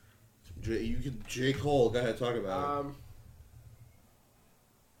 J. Cole. Go ahead, talk about it.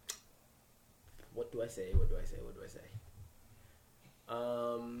 What do I say? I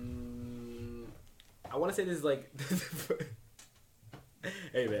want to say this is like.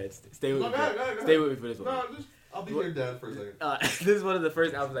 Hey man, stay with me. Stay with me for this one. No, I'll be here, Dad, for a second. This is one of the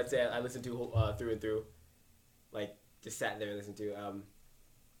first albums I'd say I listened to through and through, like just sat there and listened to.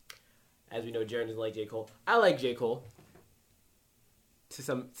 As we know, Jaron doesn't like J. Cole. I like J. Cole.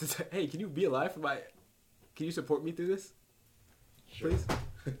 Hey, can you be alive for my? Can you support me through this? Sure. Please.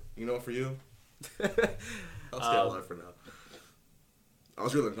 You know what, for you, I'll stay alive for now. I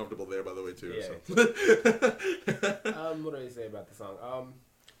was really uncomfortable there, by the way, too. Yeah. So. What do I say about the song?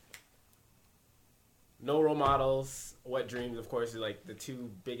 No Role Models, Wet Dreams, of course, is like the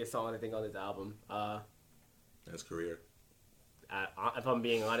two biggest songs I think on this album. His career. If I'm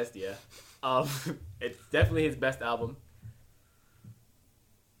being honest, yeah. It's definitely his best album.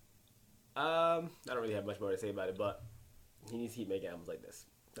 I don't really have much more to say about it, but he needs to keep making albums like this.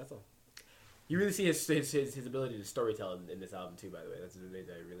 That's all. You really see his ability to storytell in this album too. By the way, that's the way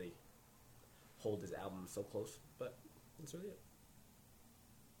that I really hold this album so close. But that's really it.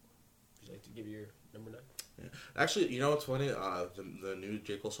 Would you like to give your number 9? Yeah. Actually, you know what's funny? The new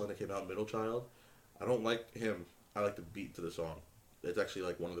J. Cole song that came out, Middle Child. I don't like him. I like the beat to the song. It's actually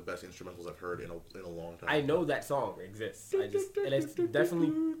like one of the best instrumentals I've heard in a long time. I know that song exists. And it's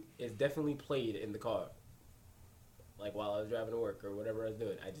definitely played in the car, like while I was driving to work or whatever I was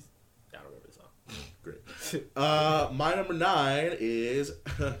doing. I don't remember the song. Great. My number 9 is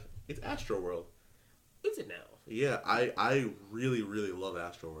it's Astroworld. Is it now? Yeah, I really love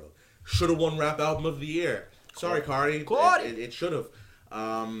Astroworld. Should have won Rap Album of the Year. Sorry, Cardi. It should have.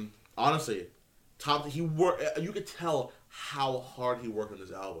 Honestly, you could tell how hard he worked on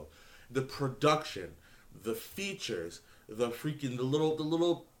this album. The production, the features, the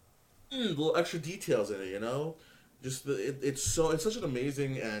little extra details in it. You know, just it's such an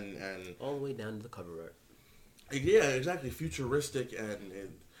amazing and all the way down to the cover art. Yeah, exactly. Futuristic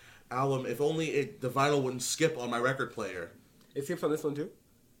and album. If only the vinyl wouldn't skip on my record player. It skips on this one too.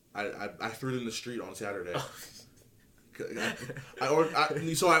 I threw it in the street on Saturday. Oh. I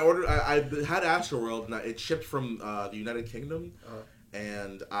had Astroworld, and it shipped from the United Kingdom,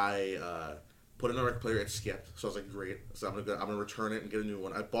 and I put it in the record player. It skipped, so I was like, "Great!" So I'm gonna return it and get a new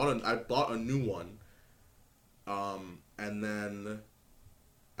one. I bought a new one, and then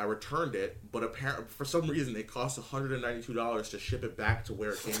I returned it, but apparently for some reason it cost $192 to ship it back to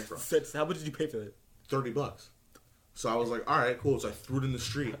where it came from. How much did you pay for it? $30. So I was like, all right, cool. So I threw it in the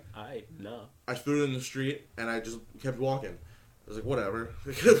street. I threw it in the street, and I just kept walking. I was like, whatever.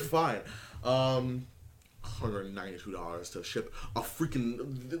 Fine. $192 to ship a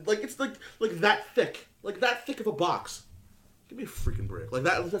freaking... Like, it's like that thick. Like, that thick of a box. Give me a freaking break. Like,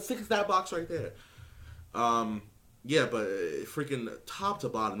 that thick as that box right there. Yeah, but freaking top to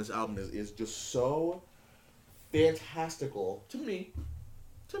bottom, this album is just so fantastical to me.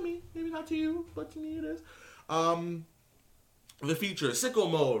 To me, maybe not to you, but to me it is. The feature, Sicko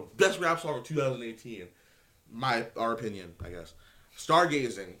Mode, best rap song of 2018. Our opinion, I guess.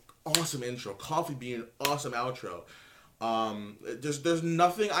 Stargazing, awesome intro. Coffee Bean, awesome outro. There's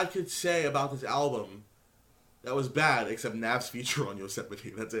nothing I could say about this album that was bad except Nav's feature on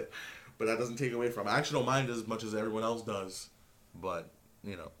Yosemite. That's it. But that doesn't take away from it. I actually don't mind it as much as everyone else does. But,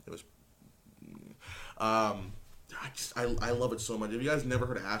 it was... I love it so much. If you guys never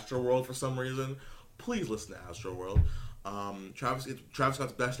heard of Astroworld for some reason, please listen to Astroworld. Travis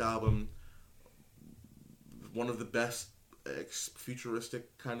Scott's best album, one of the best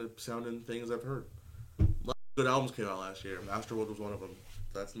futuristic kind of sounding things I've heard. A lot of good albums came out last year. Astroworld was one of them.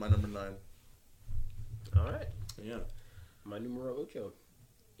 That's my number 9. All right. Yeah. My numero ocho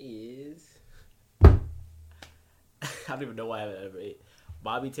is... I don't even know why I have it at number 8.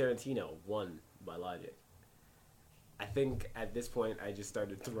 Bobby Tarantino, 1 by Logic. I think at this point I just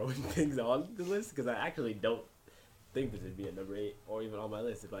started throwing things on the list because I actually don't think this would be at number 8 or even on my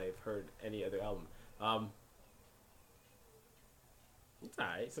list if I've heard any other album. It's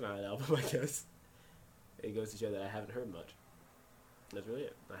alright. It's an alright album, I guess. It goes to show that I haven't heard much. That's really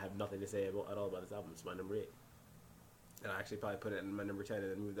it. I have nothing to say at all about this album. It's my number 8. And I actually probably put it in my number 10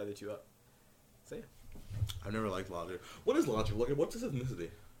 and then move the other 2 up. So yeah. I've never liked Logic. What is Logic? What's his ethnicity?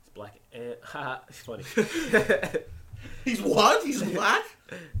 It's black. And it's funny. He's what? He's black?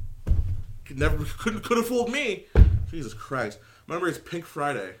 Could have fooled me. Jesus Christ. Remember, it's Pink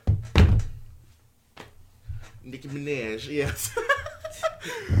Friday. Nicki Minaj, yes.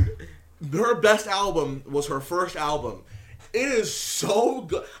 Her best album was her first album. It is so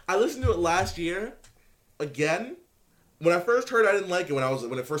good. I listened to it last year again. When I first heard it, I didn't like it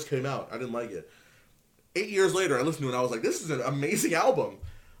when it first came out. I didn't like it. 8 years later, I listened to it and I was like, this is an amazing album.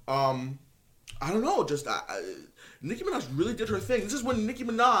 I don't know, just Nicki Minaj really did her thing. This is when Nicki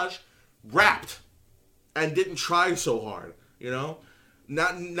Minaj rapped and didn't try so hard,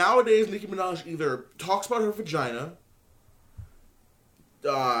 Nowadays, Nicki Minaj either talks about her vagina,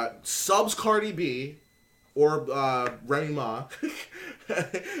 subs Cardi B, or Remy Ma,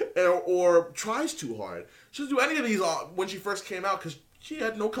 or tries too hard. She doesn't do any of these when she first came out because she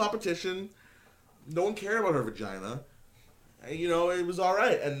had no competition. No one cared about her vagina. And, it was all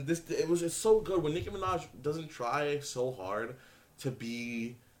right. And it's so good when Nicki Minaj doesn't try so hard to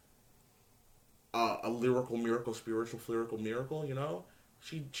be a lyrical miracle, spiritual lyrical miracle.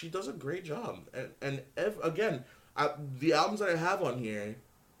 She does a great job. And again, the albums that I have on here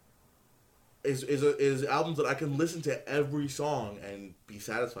is albums that I can listen to every song and be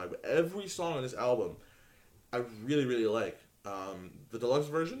satisfied with. Every song on this album, I really, really like. The deluxe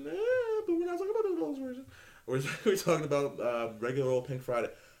version, but we're not talking about the deluxe version. We're talking about regular old Pink Friday,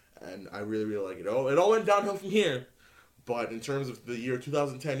 and I really, really like it. It all went downhill from here, but in terms of the year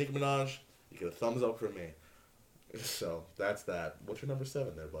 2010, Nicki Minaj, you get a thumbs up from me. So that's that. What's your number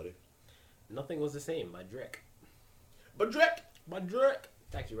 7 there, buddy? Nothing Was the Same by Drake. But Drake!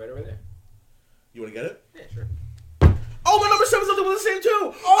 It's actually right over there. You want to get it? Yeah, sure. Oh, my number 7 is Nothing Was the Same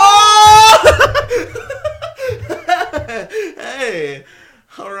too! Oh! Hey!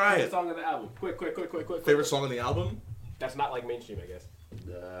 Alright. Favorite song of the album. Quick. Favorite song on the album? That's not like mainstream, I guess.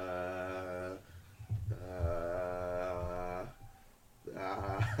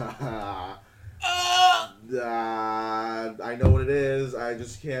 I know what it is. I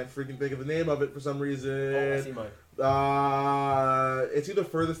just can't freaking think of the name of it for some reason. Oh, I see mine. It's either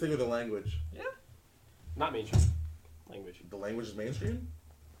Furthest Thing or The Language. Yeah. Not mainstream. Language. The Language is mainstream?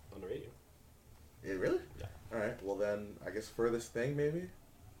 On the radio. Yeah, really? Yeah. Alright, well then, I guess Furthest Thing, maybe?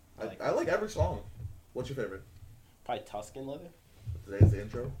 I it. like every song. What's your favorite? Probably Tuscan Leather. Today's the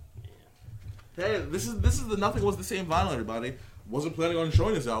intro? Yeah. Hey, this is the Nothing Was the Same vinyl, everybody. Wasn't planning on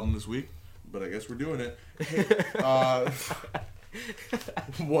showing this album this week, but I guess we're doing it.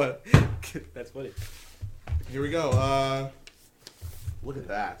 What? That's funny. Here we go. Look at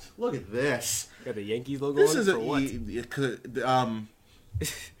that. Look at this. Got the Yankees logo This on is it for what?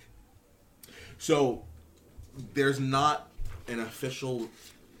 So there's not an official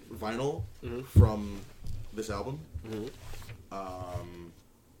vinyl from this album.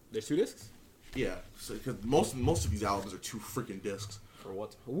 There's 2 discs? Yeah, because most of these albums are 2 freaking discs. For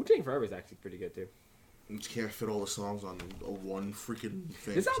what? Wu-Tang Forever is actually pretty good too. You just can't fit all the songs on one freaking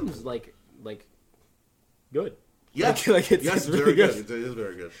thing. This album's like good. Yeah, it's really very good. It is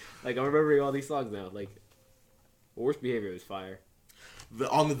very good. Like I'm remembering all these songs now. Like Worst Behavior is fire.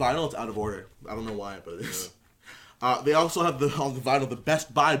 On the vinyl, it's out of order. I don't know why, but it is. They also have on the vinyl the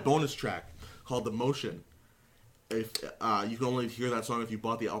Best Buy bonus track called The Motion. If you can only hear that song if you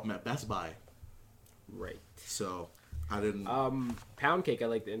bought the album at Best Buy. Right. So I didn't. Pound Cake. I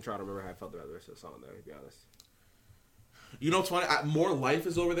like the intro. I don't remember how I felt about the rest of the song though. To be honest. You know what's funny? More Life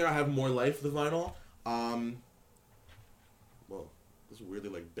is over there. I have More Life, the vinyl. Well, this is weirdly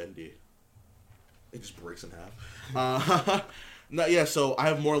like bendy. It just breaks in half. No, yeah. So I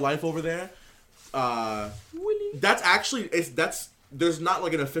have More Life over there. That's actually there's not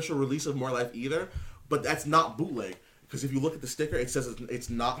like an official release of More Life either, but that's not bootleg because if you look at the sticker, it says it's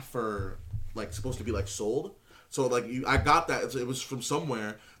not for like supposed to be like sold. So like I got that it was from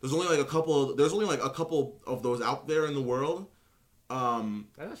somewhere. There's only like a couple of those out there in the world.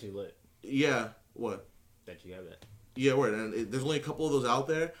 That's actually lit. Yeah. What? That you have it. Yeah, word. And there's only a couple of those out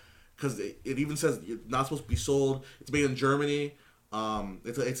there because it even says it's not supposed to be sold. It's made in Germany.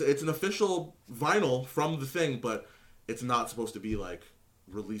 It's an official vinyl from the thing, but it's not supposed to be like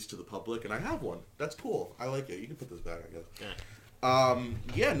released to the public. And I have one. That's cool. I like it. You can put this back, I guess.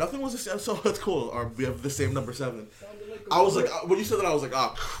 Yeah. Nothing was the same. So that's cool. We have the same number 7. I was like, when you said that, I was like,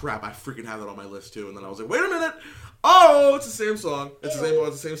 oh crap! I freaking have that on my list too. And then I was like, wait a minute. Oh, it's the same song. It's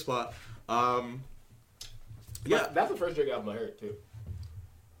the same spot. Yeah, that's the first Drake album I heard too.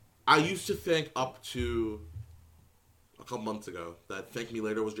 I used to think up to a couple months ago that "Thank Me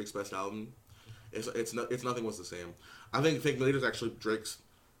Later" was Drake's best album. It's Nothing Was the Same. I think "Thank Me Later" is actually Drake's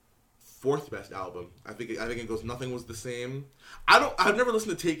 4th best album. I think it goes Nothing Was the Same. I've never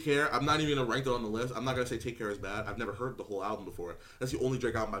listened to Take Care. I'm not even gonna rank it on the list. I'm not gonna say Take Care is bad. I've never heard the whole album before. That's the only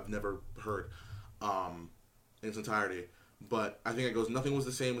Drake album I've never heard in its entirety. But I think it goes Nothing Was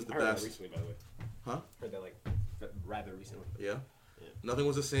the Same is the best. I heard that recently, by the way. Huh? Heard that like rather recently. Yeah. Nothing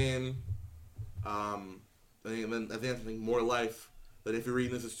Was the Same. I think More Life. That if you're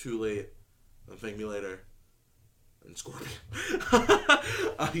reading this, it's too late. Then Thank Me Later. And Scorpion.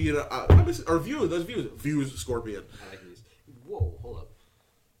 Or Views. Those Views. Scorpion. I like these. Whoa, hold up.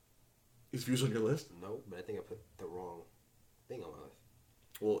 Is Views on your list? No, but I think I put the wrong thing on my list.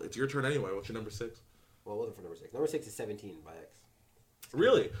 Well, it's your turn anyway. What's your number 6? Well, it wasn't for number 6. Number 6 is 17 by X.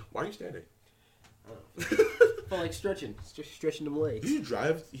 Really? Why are you standing? I don't know. But like stretching them legs. Do you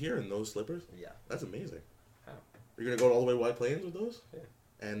drive here in those slippers? Yeah. That's amazing. How? You're gonna go all the way to White Plains with those? Yeah.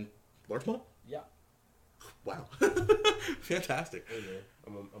 And Larchmont? Yeah. Wow. Fantastic. Hey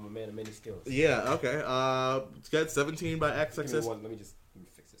man, I'm a man of many skills. Yeah. Okay. Let's get 17 by X. Let me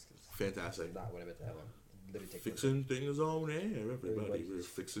fix this. Fantastic. Not what I meant to have on. Literally take Fixing things on air. Everybody, we're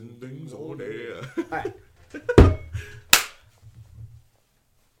fixing things on air. Alright.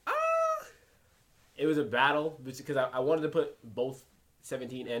 It was a battle because I wanted to put both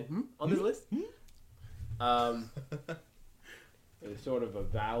 17 and on this list. It was sort of a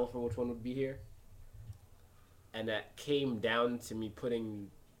battle for which one would be here. And that came down to me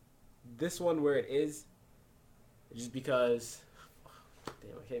putting this one where it is. Just because...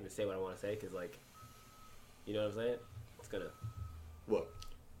 Damn, I can't even say what I want to say because, like... You know what I'm saying? It's gonna... What?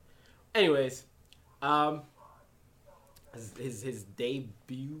 Anyways. His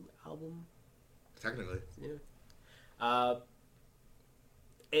debut album... Technically. Yeah.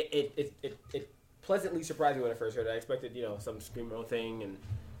 It pleasantly surprised me when I first heard it. I expected, some screamo thing and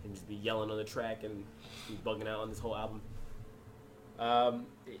just be yelling on the track and be bugging out on this whole album.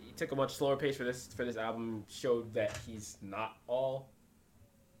 He took a much slower pace for this album, showed that he's not all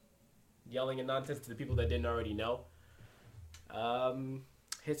yelling and nonsense to the people that didn't already know.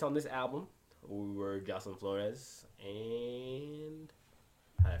 Hits on this album were Jocelyn Flores and...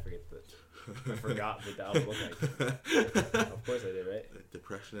 How did I forget this? I forgot what the album looked like. Of course I did, right?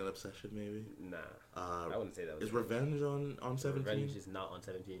 Depression and Obsession, maybe? Nah. I wouldn't say that was Is Revenge on 17? Revenge is not on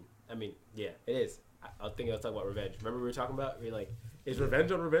 17. I mean, yeah, it is. I was thinking I was talking about Revenge. Remember we were talking about? We were like, is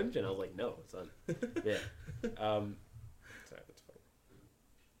Revenge on Revenge? And I was like, no, it's on. Yeah. Sorry, that's funny.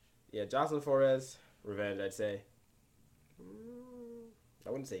 Yeah, Jocelyn Flores, Revenge, I'd say. I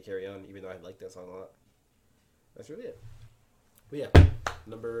wouldn't say Carry On, even though I like that song a lot. That's really it. But yeah,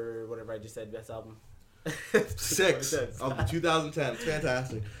 number whatever I just said, best album. 6 of the 2010. It's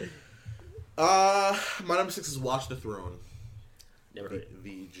fantastic. My number 6 is Watch the Throne. Never heard it.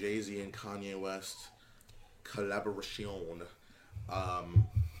 The Jay-Z and Kanye West collaboration.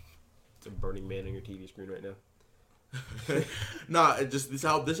 It's a Burning Man on your TV screen right now. Nah, it just this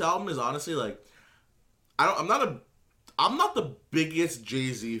album is honestly like I'm not the biggest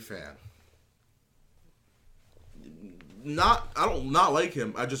Jay-Z fan. I don't like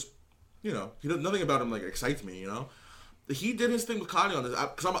him. I just, nothing about him like excites me. He did his thing with Kanye on this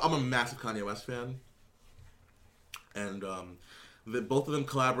because I'm a massive Kanye West fan, and both of them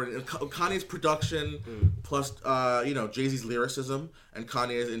collaborated. And Kanye's production plus Jay-Z's lyricism and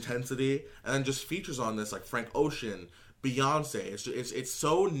Kanye's intensity, and then just features on this like Frank Ocean, Beyonce. It's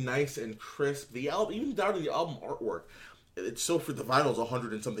so nice and crisp. The album, even down to the album artwork, it's so for the vinyl's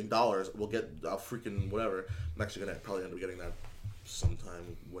 $100 and something. We'll get freaking whatever. I'm actually gonna probably end up getting that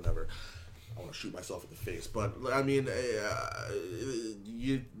sometime whenever. I want to shoot myself in the face, but I mean,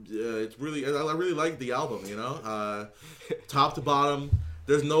 it's really. I really like the album. You know, top to bottom.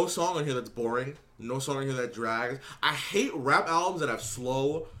 There's no song on here that's boring. No song on here that drags. I hate rap albums that have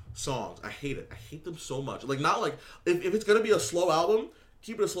slow songs. I hate it. I hate them so much. Like not like if it's gonna be a slow album,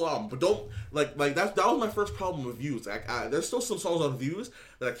 keep it a slow album. But don't like that was my first problem with Views. There's still some songs on Views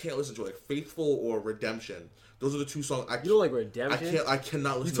that I can't listen to, like Faithful or Redemption. Those are the two songs. You don't like Redemption? I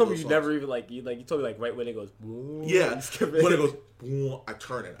cannot listen to those songs. You told me you never even like you told me like right when it goes boom. Yeah, when it goes boom, I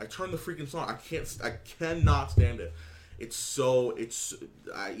turn it. I turn the freaking song. I cannot stand it. It's so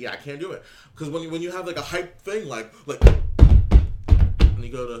I can't do it because when you have like a hype thing like and you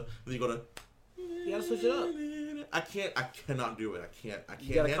go to you gotta switch it up. I cannot do it. I can't.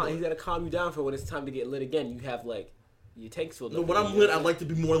 You gotta calm you down for when it's time to get lit again. You have like your tank's filled up. No, when I'm lit, I like to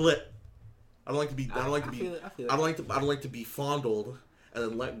be more lit. I don't like to be fondled and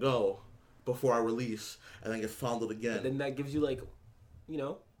then let go before I release and then get fondled again. But then that gives you like,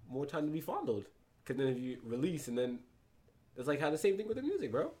 more time to be fondled. Because then if you release and then it's like how the same thing with the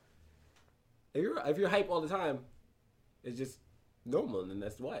music, bro. If you're hype all the time, it's just normal and then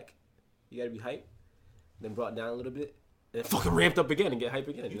that's whack. You gotta be hype, then brought down a little bit, and fucking ramped up again and get hype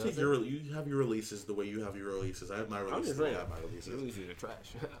again. You have your releases the way you have your releases. I have my releases the way I have my releases. Your releases are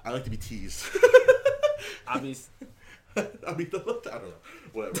trash. I like to be teased. I mean, I don't know.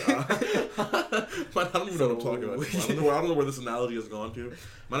 Whatever. I don't even know what I'm talking about. I don't know where this analogy has gone to.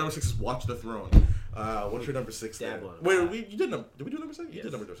 My number 6 is Watch the Throne. What's your number 6? Wait, did we do number 6? Yes. You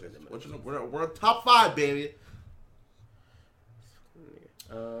did number 6. What's your number? We're on top 5, baby.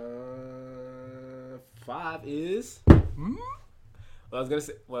 5 is. What I was gonna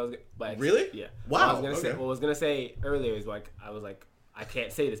say. Really? Yeah. Wow. What I was gonna say earlier is like I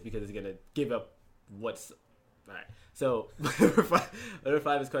can't say this because it's gonna give up what's. All right. So number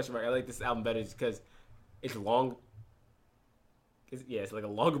 5 is question mark. I like this album better just because it's long. It's like a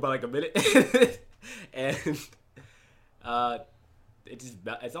longer by like a minute, and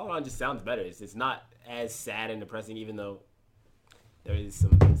it's all around just sounds better. It's not as sad and depressing, even though there is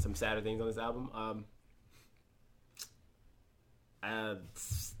some sadder things on this album.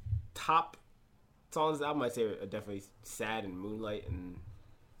 Top songs on this album, I'd say are definitely Sad and Moonlight and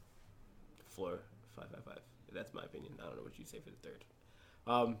Floor 555. That's my opinion. I don't know what you'd say for the third.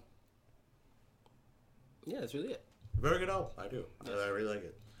 Yeah, that's really it. Very good album. I do. Yes. I really like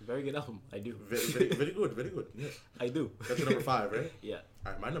it. Very good album. I do. Very good. Very good. Yes. I do. That's your number 5, right? Yeah.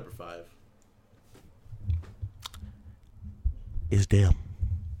 All right, my number 5 is Damn.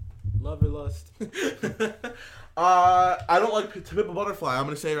 Love or Lust? I don't like To Pimp a Butterfly. I'm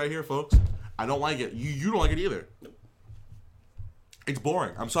going to say it right here, folks. I don't like it. You don't like it either. Nope. It's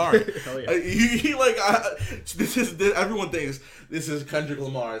boring. I'm sorry. Hell yeah. Everyone thinks this is Kendrick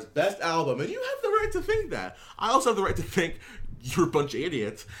Lamar's best album, and you have the right to think that. I also have the right to think you're a bunch of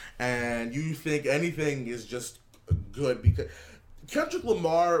idiots, and you think anything is just good because Kendrick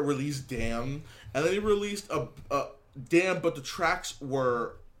Lamar released Damn, and then he released a Damn, but the tracks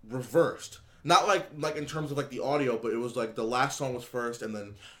were reversed. Not like in terms of like the audio, but it was like the last song was first, and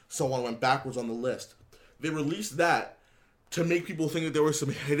then someone went backwards on the list. They released that to make people think that there was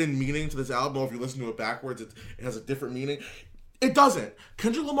some hidden meaning to this album. Or if you listen to it backwards, it has a different meaning. It doesn't.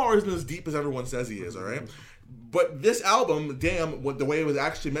 Kendrick Lamar isn't as deep as everyone says he is, all right? But this album, Damn, the way it was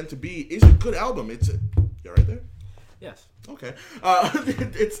actually meant to be, is a good album. You right there? Yes. Okay.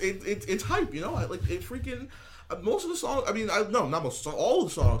 It's hype, you know? Like, it freaking... most of the songs, I mean, not most of the songs, all of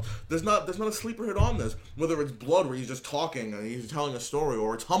the songs, there's not a sleeper hit on this. Whether it's Blood, where he's just talking and he's telling a story,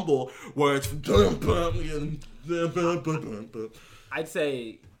 or it's Humble, where it's... I'd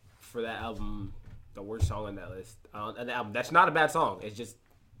say, for that album, the worst song on that list, on the album, that's not a bad song. It's just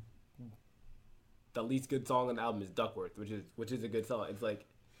the least good song on the album is Duckworth, which is a good song. It's like,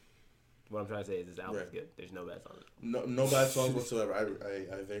 what I'm trying to say is this album is good. There's no bad songs. No bad songs whatsoever. I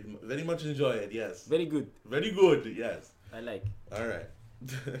very, very much enjoy it, yes. Very good. Very good, yes. I like. All right.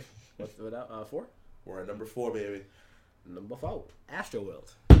 What's the 4? We're at number 4, baby. Number 4,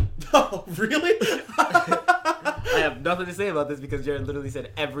 Astroworld. Oh, really? I have nothing to say about this because Jared literally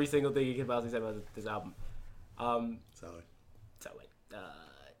said every single thing he can possibly say about this album. Solid.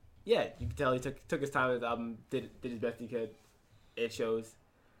 Yeah, you can tell he took his time with the album, did his best he could. It shows.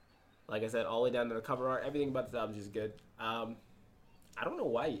 Like I said, all the way down to the cover art, everything about this album is just good. I don't know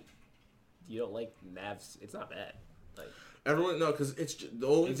why you don't like Mavs. It's not bad. Like, Everyone, no, because it's just, the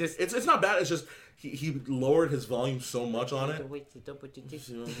only, It's just- it's not bad. It's just he lowered his volume so much on it.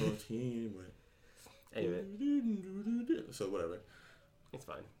 Anyway, So whatever. it's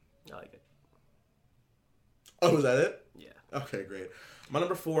fine. I like it. Oh, was that it? Yeah. Okay, great. My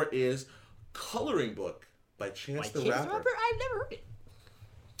number 4 is Coloring Book by Chance the Rapper. I've never heard it.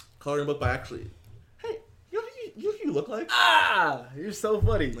 Coloring Book by actually. Hey, you know who you look like? Ah, you're so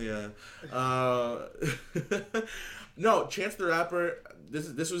funny. Yeah. No, Chance the Rapper.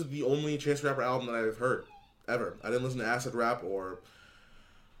 This was the only Chance the Rapper album that I've heard ever. I didn't listen to Acid Rap or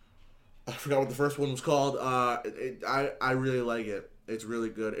I forgot what the first one was called. I really like it. It's really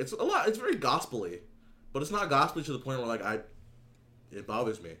good. It's a lot. It's very gospel-y, but it's not gospel-y to the point where like it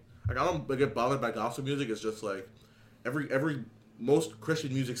bothers me. Like I don't get bothered by gospel music. It's just like most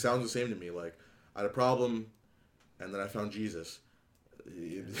Christian music sounds the same to me. Like I had a problem, and then I found Jesus.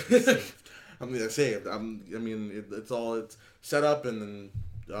 I'm saved. It's set up and then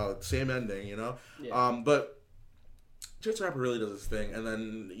same ending, you know. Yeah. But Chance the Rapper really does his thing, and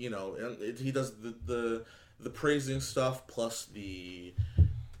then he does the praising stuff plus the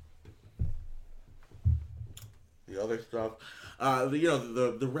other stuff.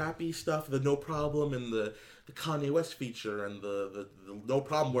 The rappy stuff, the No Problem, and the Kanye West feature, and the No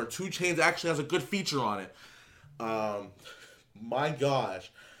Problem where 2 Chainz actually has a good feature on it. My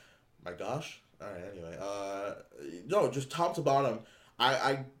gosh. All right. Anyway, no, just top to bottom,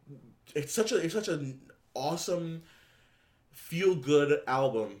 it's such an awesome, feel good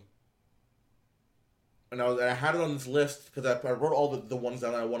album, and I had it on this list because I wrote all the ones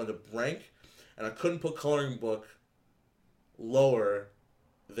that I wanted to rank, and I couldn't put Coloring Book lower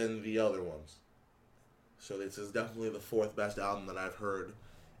than the other ones. So this is definitely the 4th best album that I've heard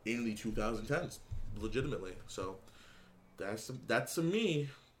in the 2010s, legitimately. So that's a me.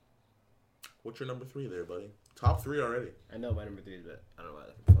 What's your number 3 there, buddy? Top 3 already. I know my number 3 is, but I don't know why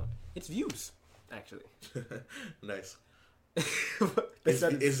that's fun. It's Views, actually. Nice. Is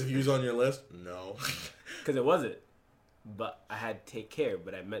Is Views on your list? No. Because it wasn't. But I had to take care,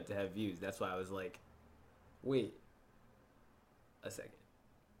 but I meant to have Views. That's why I was like, wait a second.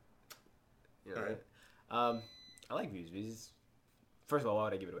 You know, all right. I like Views. Views. First of all, why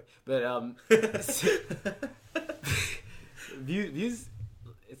would I give it away? But Views,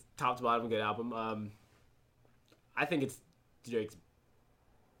 it's top to bottom good album. I think it's Drake's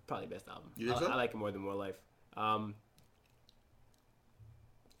probably best album. You think so? I like it more than More Life.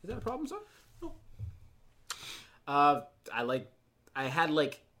 Is that a problem, sir? No. I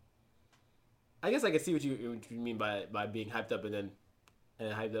guess I could see what you mean by being hyped up and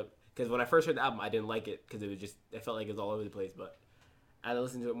hyped up. Because when I first heard the album, I didn't like it because it felt like it was all over the place. But as I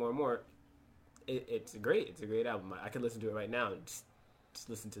listened to it more and more, it's great. It's a great album. I could listen to it right now and just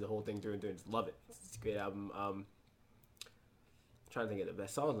listen to the whole thing through and through and just love it. It's a great album. I'm trying to think of the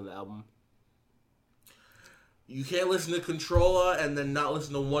best songs on the album. You can't listen to Controller and then not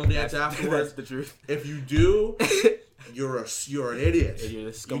listen to One Dance afterwards. That's the truth. If you do, you're an idiot. You're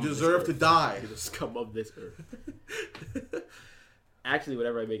the scum You of this deserve earth. to die. You're the scum of this earth. Actually,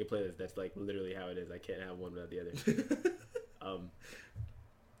 whenever I make a playlist, that's like literally how it is. I can't have one without the other. Let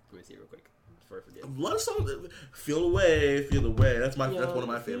me see real quick before I forget. A lot of songs. Feel the way. That's one of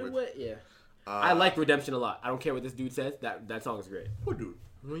my Feel favorites. Away, yeah. I like Redemption a lot. I don't care what this dude says. That song is great. What dude?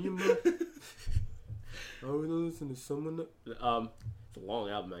 When you move, I was listening to someone. It's a long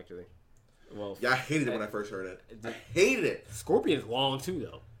album actually. Well, Yeah, I hated it when I first heard it. I hated it. Scorpion is long too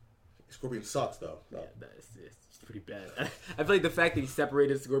though. Scorpion sucks though. No. Yeah, it's pretty bad. I feel like the fact that he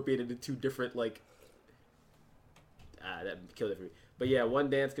separated Scorpion into 2 different that killed it for me. But yeah, One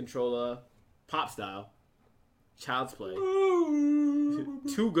Dance, Controller, Pop Style, Child's Play,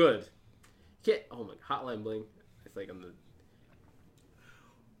 too good. Oh my, Hotline Bling. It's like on the.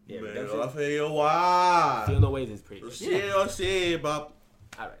 Yeah, Redemption. Feel No Ways is pretty good. Yeah. Bob.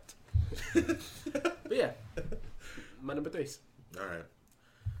 All right. But yeah, my number 3. All right.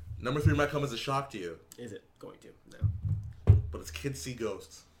 Number 3 might come as a shock to you, Is it going to? No. but it's Kids See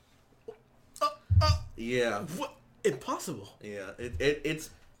Ghosts. Yeah. What? Impossible. Yeah. It's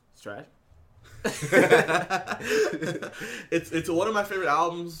It's trash. it's one of my favorite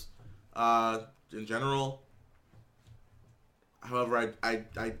albums in general. However,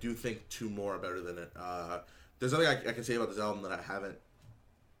 I do think 2 more are better than it. There's nothing I can say about this album that I haven't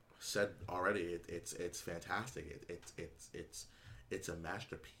said already. It's fantastic. It's a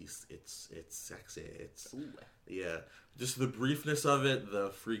masterpiece. It's sexy. Yeah. Just the briefness of it, the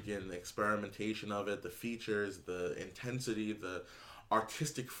freaking experimentation of it, the features, the intensity, the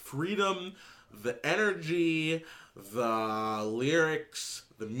artistic freedom, the energy, the lyrics,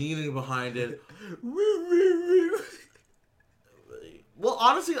 the meaning behind it. Well,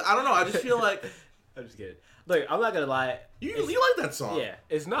 honestly, I don't know. I just feel like I'm just kidding. Look, I'm not gonna lie. you like that song. Yeah,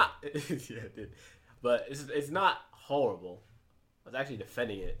 it's not. Yeah, dude. But it's not horrible. I was actually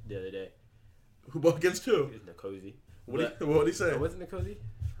defending it the other day. Who against who? It was Nkosi. What did he say? It wasn't Nkosi.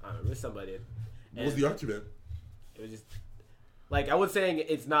 I don't know. It was somebody. What was the argument? It was just like I was saying.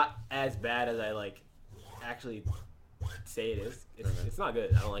 It's not as bad as I like actually say it is. It's not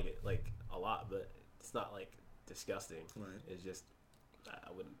good. I don't like it like a lot, but it's not like disgusting. Right. It's just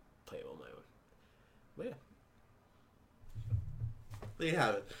I wouldn't play it on my own. But yeah. There you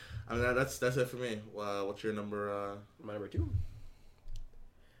have it. I mean, that's it for me. What's your number? My number 2.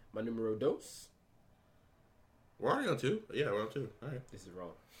 My numero dos. We're already on 2. Yeah, we're on 2. All right. This is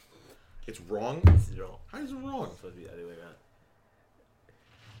wrong. It's wrong? This is wrong. How is it wrong? It's supposed to be the other way around.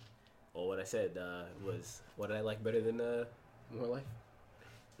 Well, what I said was, what did I like better than More Life?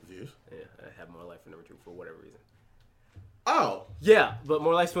 Views? Yeah, I have More Life for number 2 for whatever reason. Oh! Yeah, but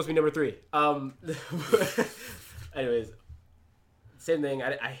More Life's supposed to be number 3. Anyways, same thing.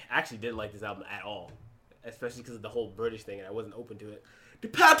 I actually didn't like this album at all. Especially because of the whole British thing, and I wasn't open to it. The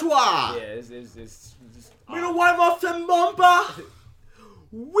patois! Yeah, it's just... We don't want off the bumper!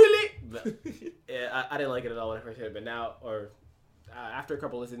 Willie! But, yeah, I didn't like it at all when I first heard it, but now, or after a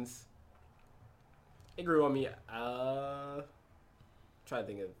couple listens, it grew on me. Trying to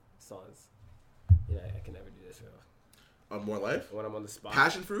think of songs. You know, I can never do this. So. More Life? When I'm on the spot.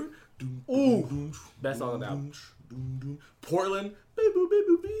 Passion Fruit? Ooh! Best song on the album. Portland?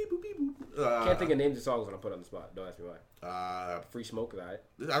 Can't think of names of songs when I'm put on the spot. Don't ask me why. Free Smoke, alright.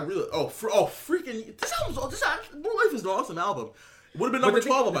 I really... freaking... This More Life is an awesome album. It would have been number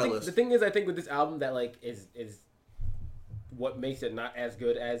 12 on my list. The thing is, I think with this album that like is what makes it not as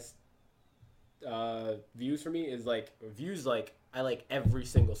good as Views for me is like Views like I like every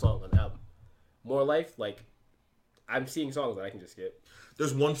single song on the album. More Life, like I'm seeing songs that I can just skip.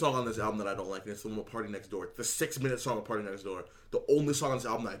 There's one song on this album that I don't like, and it's the one with Party Next Door. The 6-minute song of Party Next Door. The only song on this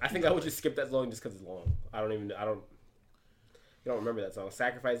album that I think I would just skip that song just because it's long. You don't remember that song.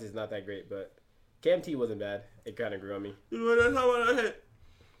 Sacrifice is not that great, but KMT wasn't bad. It kind of grew on me.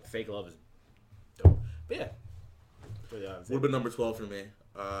 Fake Love is dope. But yeah. Would have been number 12 for me.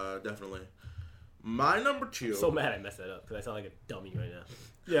 Definitely. My number 2. I'm so mad I messed that up because I sound like a dummy right now.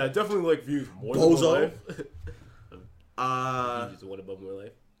 Yeah, definitely like Views more than Bozo. More Life. Views is one above More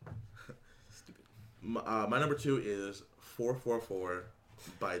Life. Stupid. My number 2 is 444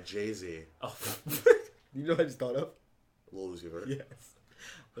 by Jay-Z. Oh. You know what I just thought of? Lil Uzi Vert. Yes.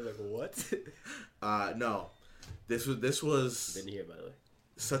 I was like, what? No. This was Didn't hear, by the way.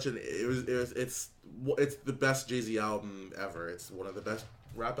 It's the best Jay-Z album ever. It's one of the best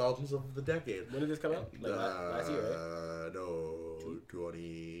rap albums of the decade. When did this come out? Like last year, right? No,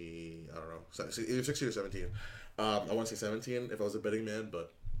 20. I don't know. Either 16 or 17. I want to say 17 if I was a betting man,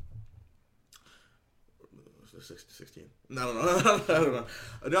 but 16. No, I don't know.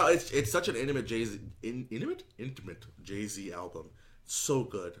 No, it's such an intimate Jay-Z album. So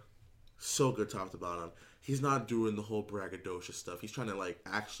good top to bottom. He's not doing the whole braggadocious stuff. He's trying to like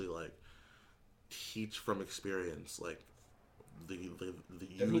actually like teach from experience, like the Doesn't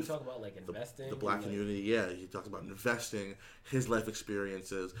youth, he talk about like investing? the black community. Yeah, he talks about investing, his life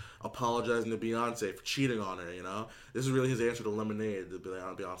experiences, apologizing to Beyonce for cheating on her. You know, this is really his answer to Lemonade,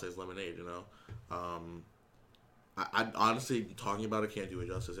 Beyonce's Lemonade. You know, I honestly talking about it can't do it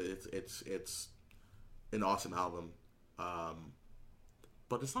justice. It's an awesome album.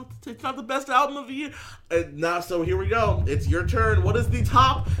 But it's not the best album of the year. Now, so here we go. It's your turn. What is the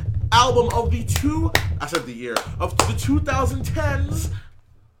top album of the 2010s?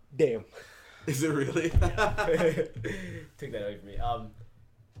 Damn. Is it really? Take that away from me.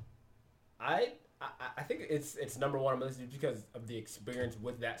 I think it's number 1 on my list just because of the experience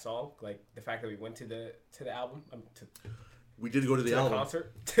with that song. Like the fact that we went to the album. We did go to the album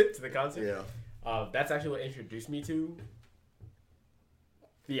concert. To the concert. Yeah. That's actually what introduced me to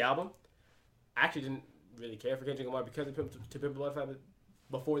the album. I actually didn't really care for Kendrick Lamar because of To Pimp a Butterfly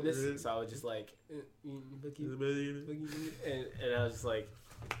before this, so I was just like, and I was just like,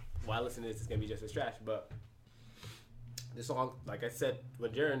 why listen to this? It's gonna be just as trash. But this song, like I said,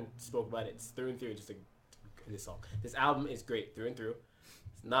 when Jaren spoke about it, it's through and through. Just this song, this album is great through and through.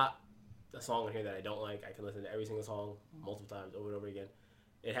 It's not a song on here that I don't like. I can listen to every single song multiple times over and over again.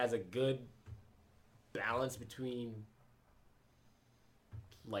 It has a good balance between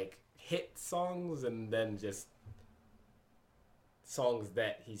like hit songs and then just songs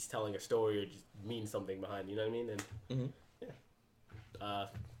that he's telling a story or just means something behind, you know what I mean? And yeah.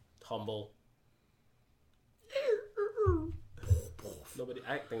 Humble.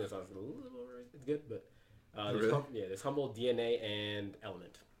 I think that song's a little overrated. It's good, but Really? There's Humble, DNA, and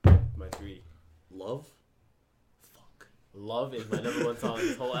Element. My 3. Love? Fuck. Love is my number 1 song on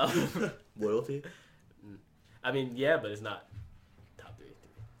this whole album. Loyalty? I mean, yeah, but it's not top 3.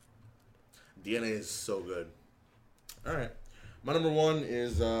 DNA is so good. Alright. My number 1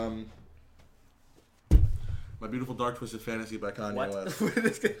 is My Beautiful Dark Twisted Fantasy by Kanye West.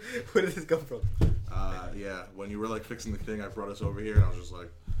 Where did this come from? Yeah, when you were like fixing the thing, I brought us over here, and I was just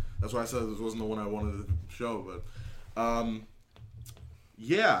like, that's why I said this wasn't the one I wanted to show, but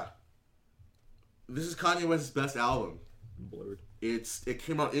yeah, this is Kanye West's best album. Blurred. It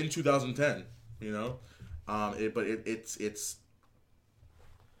came out in 2010, you know, it's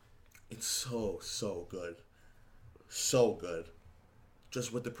so good, so good,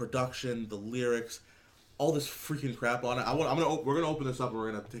 just with the production, the lyrics. All this freaking crap on it. We're gonna open this up and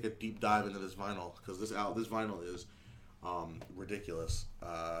we're gonna take a deep dive into this vinyl because this vinyl is ridiculous.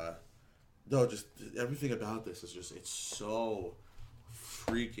 No, just everything about this is just it's so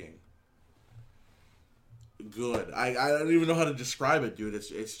freaking good. I don't even know how to describe it, dude. It's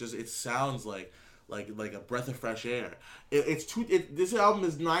just it sounds like a breath of fresh air. This album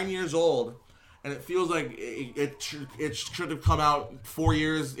is 9 years old. And it feels like it should have come out 4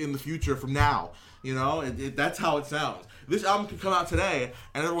 years in the future from now. You know? That's how it sounds. This album could come out today,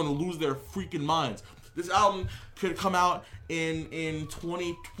 and everyone will lose their freaking minds. This album could come out in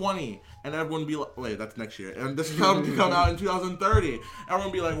 2020, and everyone would be like, wait, that's next year. And this album could come out in 2030. Everyone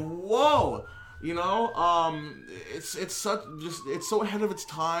would be like, whoa! You know? It's so ahead of its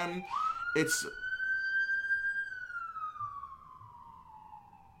time. It's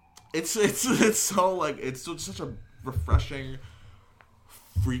so like it's such a refreshing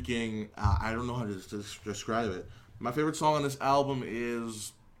freaking I don't know how to describe it. My favorite song on this album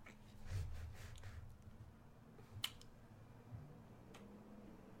is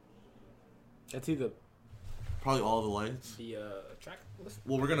That's either probably All the Lights. the track list.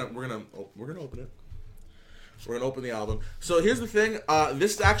 Well, we're gonna open it. We're gonna open the album. So here's the thing.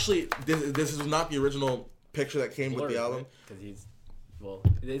 This is not the original picture that came with the album. Because he's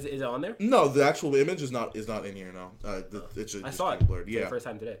is it on there? No, the actual image is not in here. No, it's just I saw it blurred. Yeah, for the first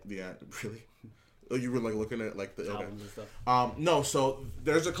time today. Yeah, really. Oh, you were like looking at like the Albums and stuff. No, so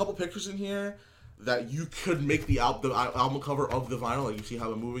there's a couple pictures in here that you could make the album cover of the vinyl. Like you see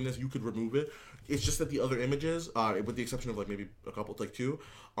how I'm moving this, you could remove it. It's just that the other images, with the exception of like maybe a couple, like 2,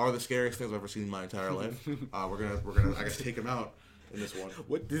 are the scariest things I've ever seen in my entire life. We're gonna I guess take them out in this one.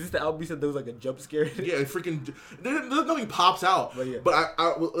 What is this the album you said there was like a jump scare? Yeah, freaking nothing pops out. But, yeah. But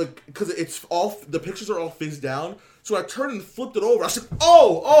I like because it's all the pictures are all face down. So I turned and flipped it over. I said,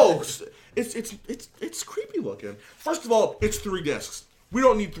 "Oh, it's creepy looking." First of all, it's 3 discs. We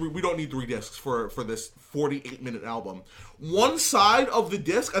don't need 3 discs for this 48-minute album. One side of the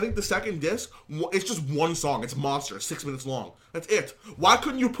disc, I think the second disc, it's just one song. It's Monster, 6 minutes long. That's it. Why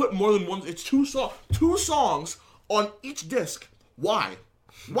couldn't you put more than one? It's 2 songs on each disc. Why?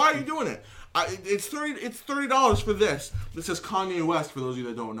 Why are you doing it? It's $30 for this. This says Kanye West for those of you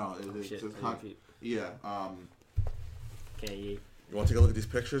that don't know. It says yeah. Kanye. You want to take a look at these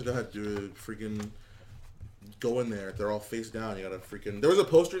pictures? Go ahead, dude. Freaking go in there. They're all face down. You gotta freaking. There was a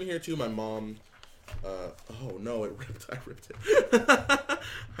poster in here too. My mom. Oh no! It ripped. I ripped it.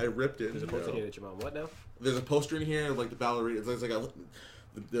 I ripped it. There's a poster here that your mom. What now? There's a poster in here of like the ballerina. It's like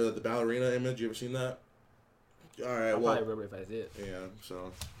the ballerina image. You ever seen that? All right. I'll probably remember if I see it. Yeah.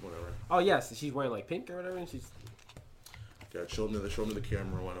 So whatever. Oh yes, yeah, so she's wearing like pink or whatever, and she's. God, show me the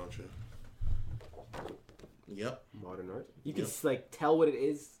camera. Why don't you? Yep. Modern art. You can like tell what it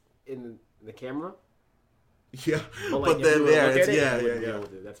is in the camera. Yeah, like, but then there, it's yeah.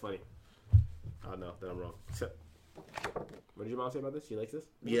 That's funny. Oh no, then I'm wrong. So, what did your mom say about this? She likes this?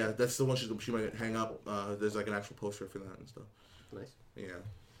 Yeah, that's the one she might hang up. There's like an actual poster for that and stuff. Nice. Yeah.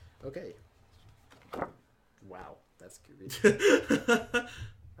 Okay. Wow, that's good.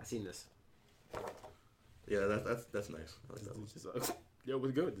 I seen this. Yeah, that's nice. I like that. Yo,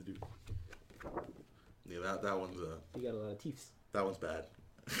 what's good, this dude? Yeah, that one's He got a lot of teeth. That one's bad.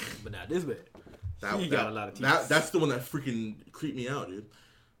 But not this bad. He got a lot of teeth. That's the one that freaking creeped me out, dude.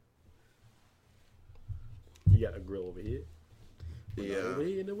 You got a grill over here. Yeah. Over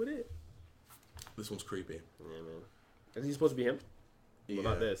here and over there. This one's creepy. Yeah, man. Is he supposed to be him? Yeah.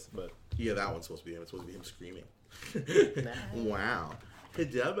 Well, not this, but. Yeah, that one's supposed to be him. It's supposed to be him screaming. Wow.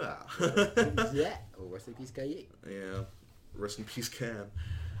 Hijaba. Yeah. Oh, rest in peace, Kanye. Yeah. Rest in peace, Cam.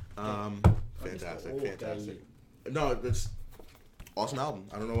 Fantastic. No, it's awesome album.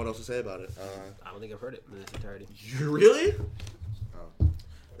 I don't know what else to say about it. I don't think I've heard it in its entirety. You really? Oh,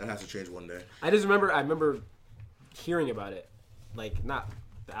 that has to change one day. I remember hearing about it, like not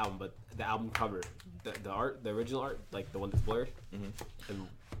the album, but the album cover, the art, the original art, like the one that's blurred, and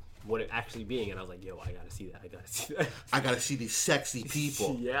what it actually being, and I was like, yo, I gotta see that. I gotta see that. I gotta see these sexy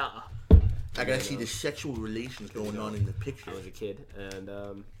people. Yeah. I gotta see the sexual relations going on in the picture. I was a kid, and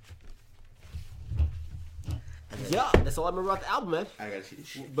yeah, that's all I remember about the album, man. I gotta see this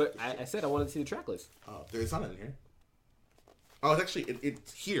shit. But I said I wanted to see the track list. It's not in here. Oh, it's actually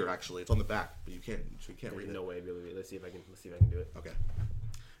it's here. Actually, it's on the back, but you can't read it. No way, really. Let's see if I can do it. Okay.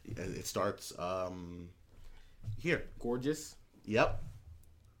 It starts here. Gorgeous, Yep.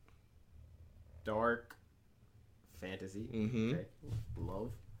 dark, fantasy. Mm-hmm. Okay.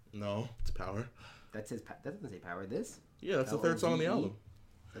 Love. No, it's Power. That doesn't say power. This. Yeah, that's the third song on the album.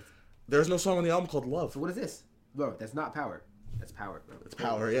 That's- There's no song on the album called Love. So what is this? Bro, that's not power. That's power, bro. It's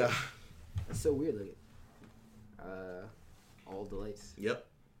Power, yeah. That's so weird. Look at all delights. Yep.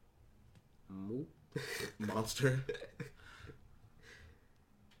 Moo. Monster.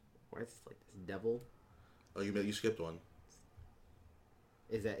 Why is it like this? Devil. Oh, you skipped one.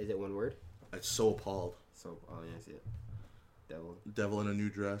 Is it one word? It's So Appalled. So yeah, I see it. Devil. Devil in a New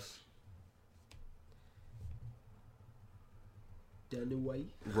Dress. Runaway.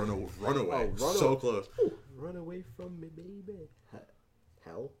 Runaway. Oh, So close. Run away from me, baby.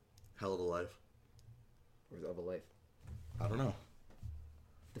 Hell. Hell of a Life. Or is it of a life? I don't know.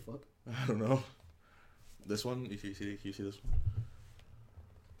 The fuck? I don't know. This one? You see this one?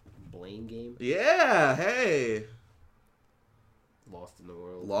 Blame Game. Yeah, hey. Lost in the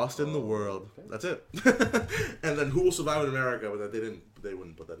World. Lost in the World. Okay. That's it. And then Who Will Survive in America, but they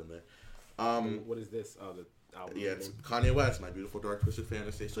wouldn't put that in there. What is this? Oh, the album. Yeah, it's name. Kanye West, My Beautiful Dark Twisted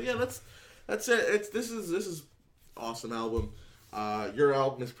Fantasy. So yeah, that's it. This is awesome album. Your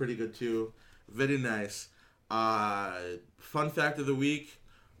album is pretty good too. Very nice. Fun fact of the week: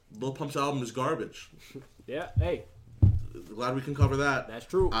 Lil Pump's album is garbage. Yeah. Hey. Glad we can cover that. That's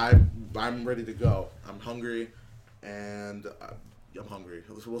true. I'm ready to go. I'm hungry, and I'm hungry.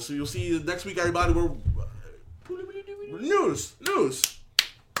 We'll see. You'll see next week, everybody. We're news.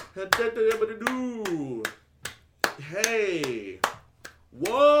 Hey.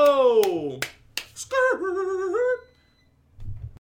 Whoa. Skirt.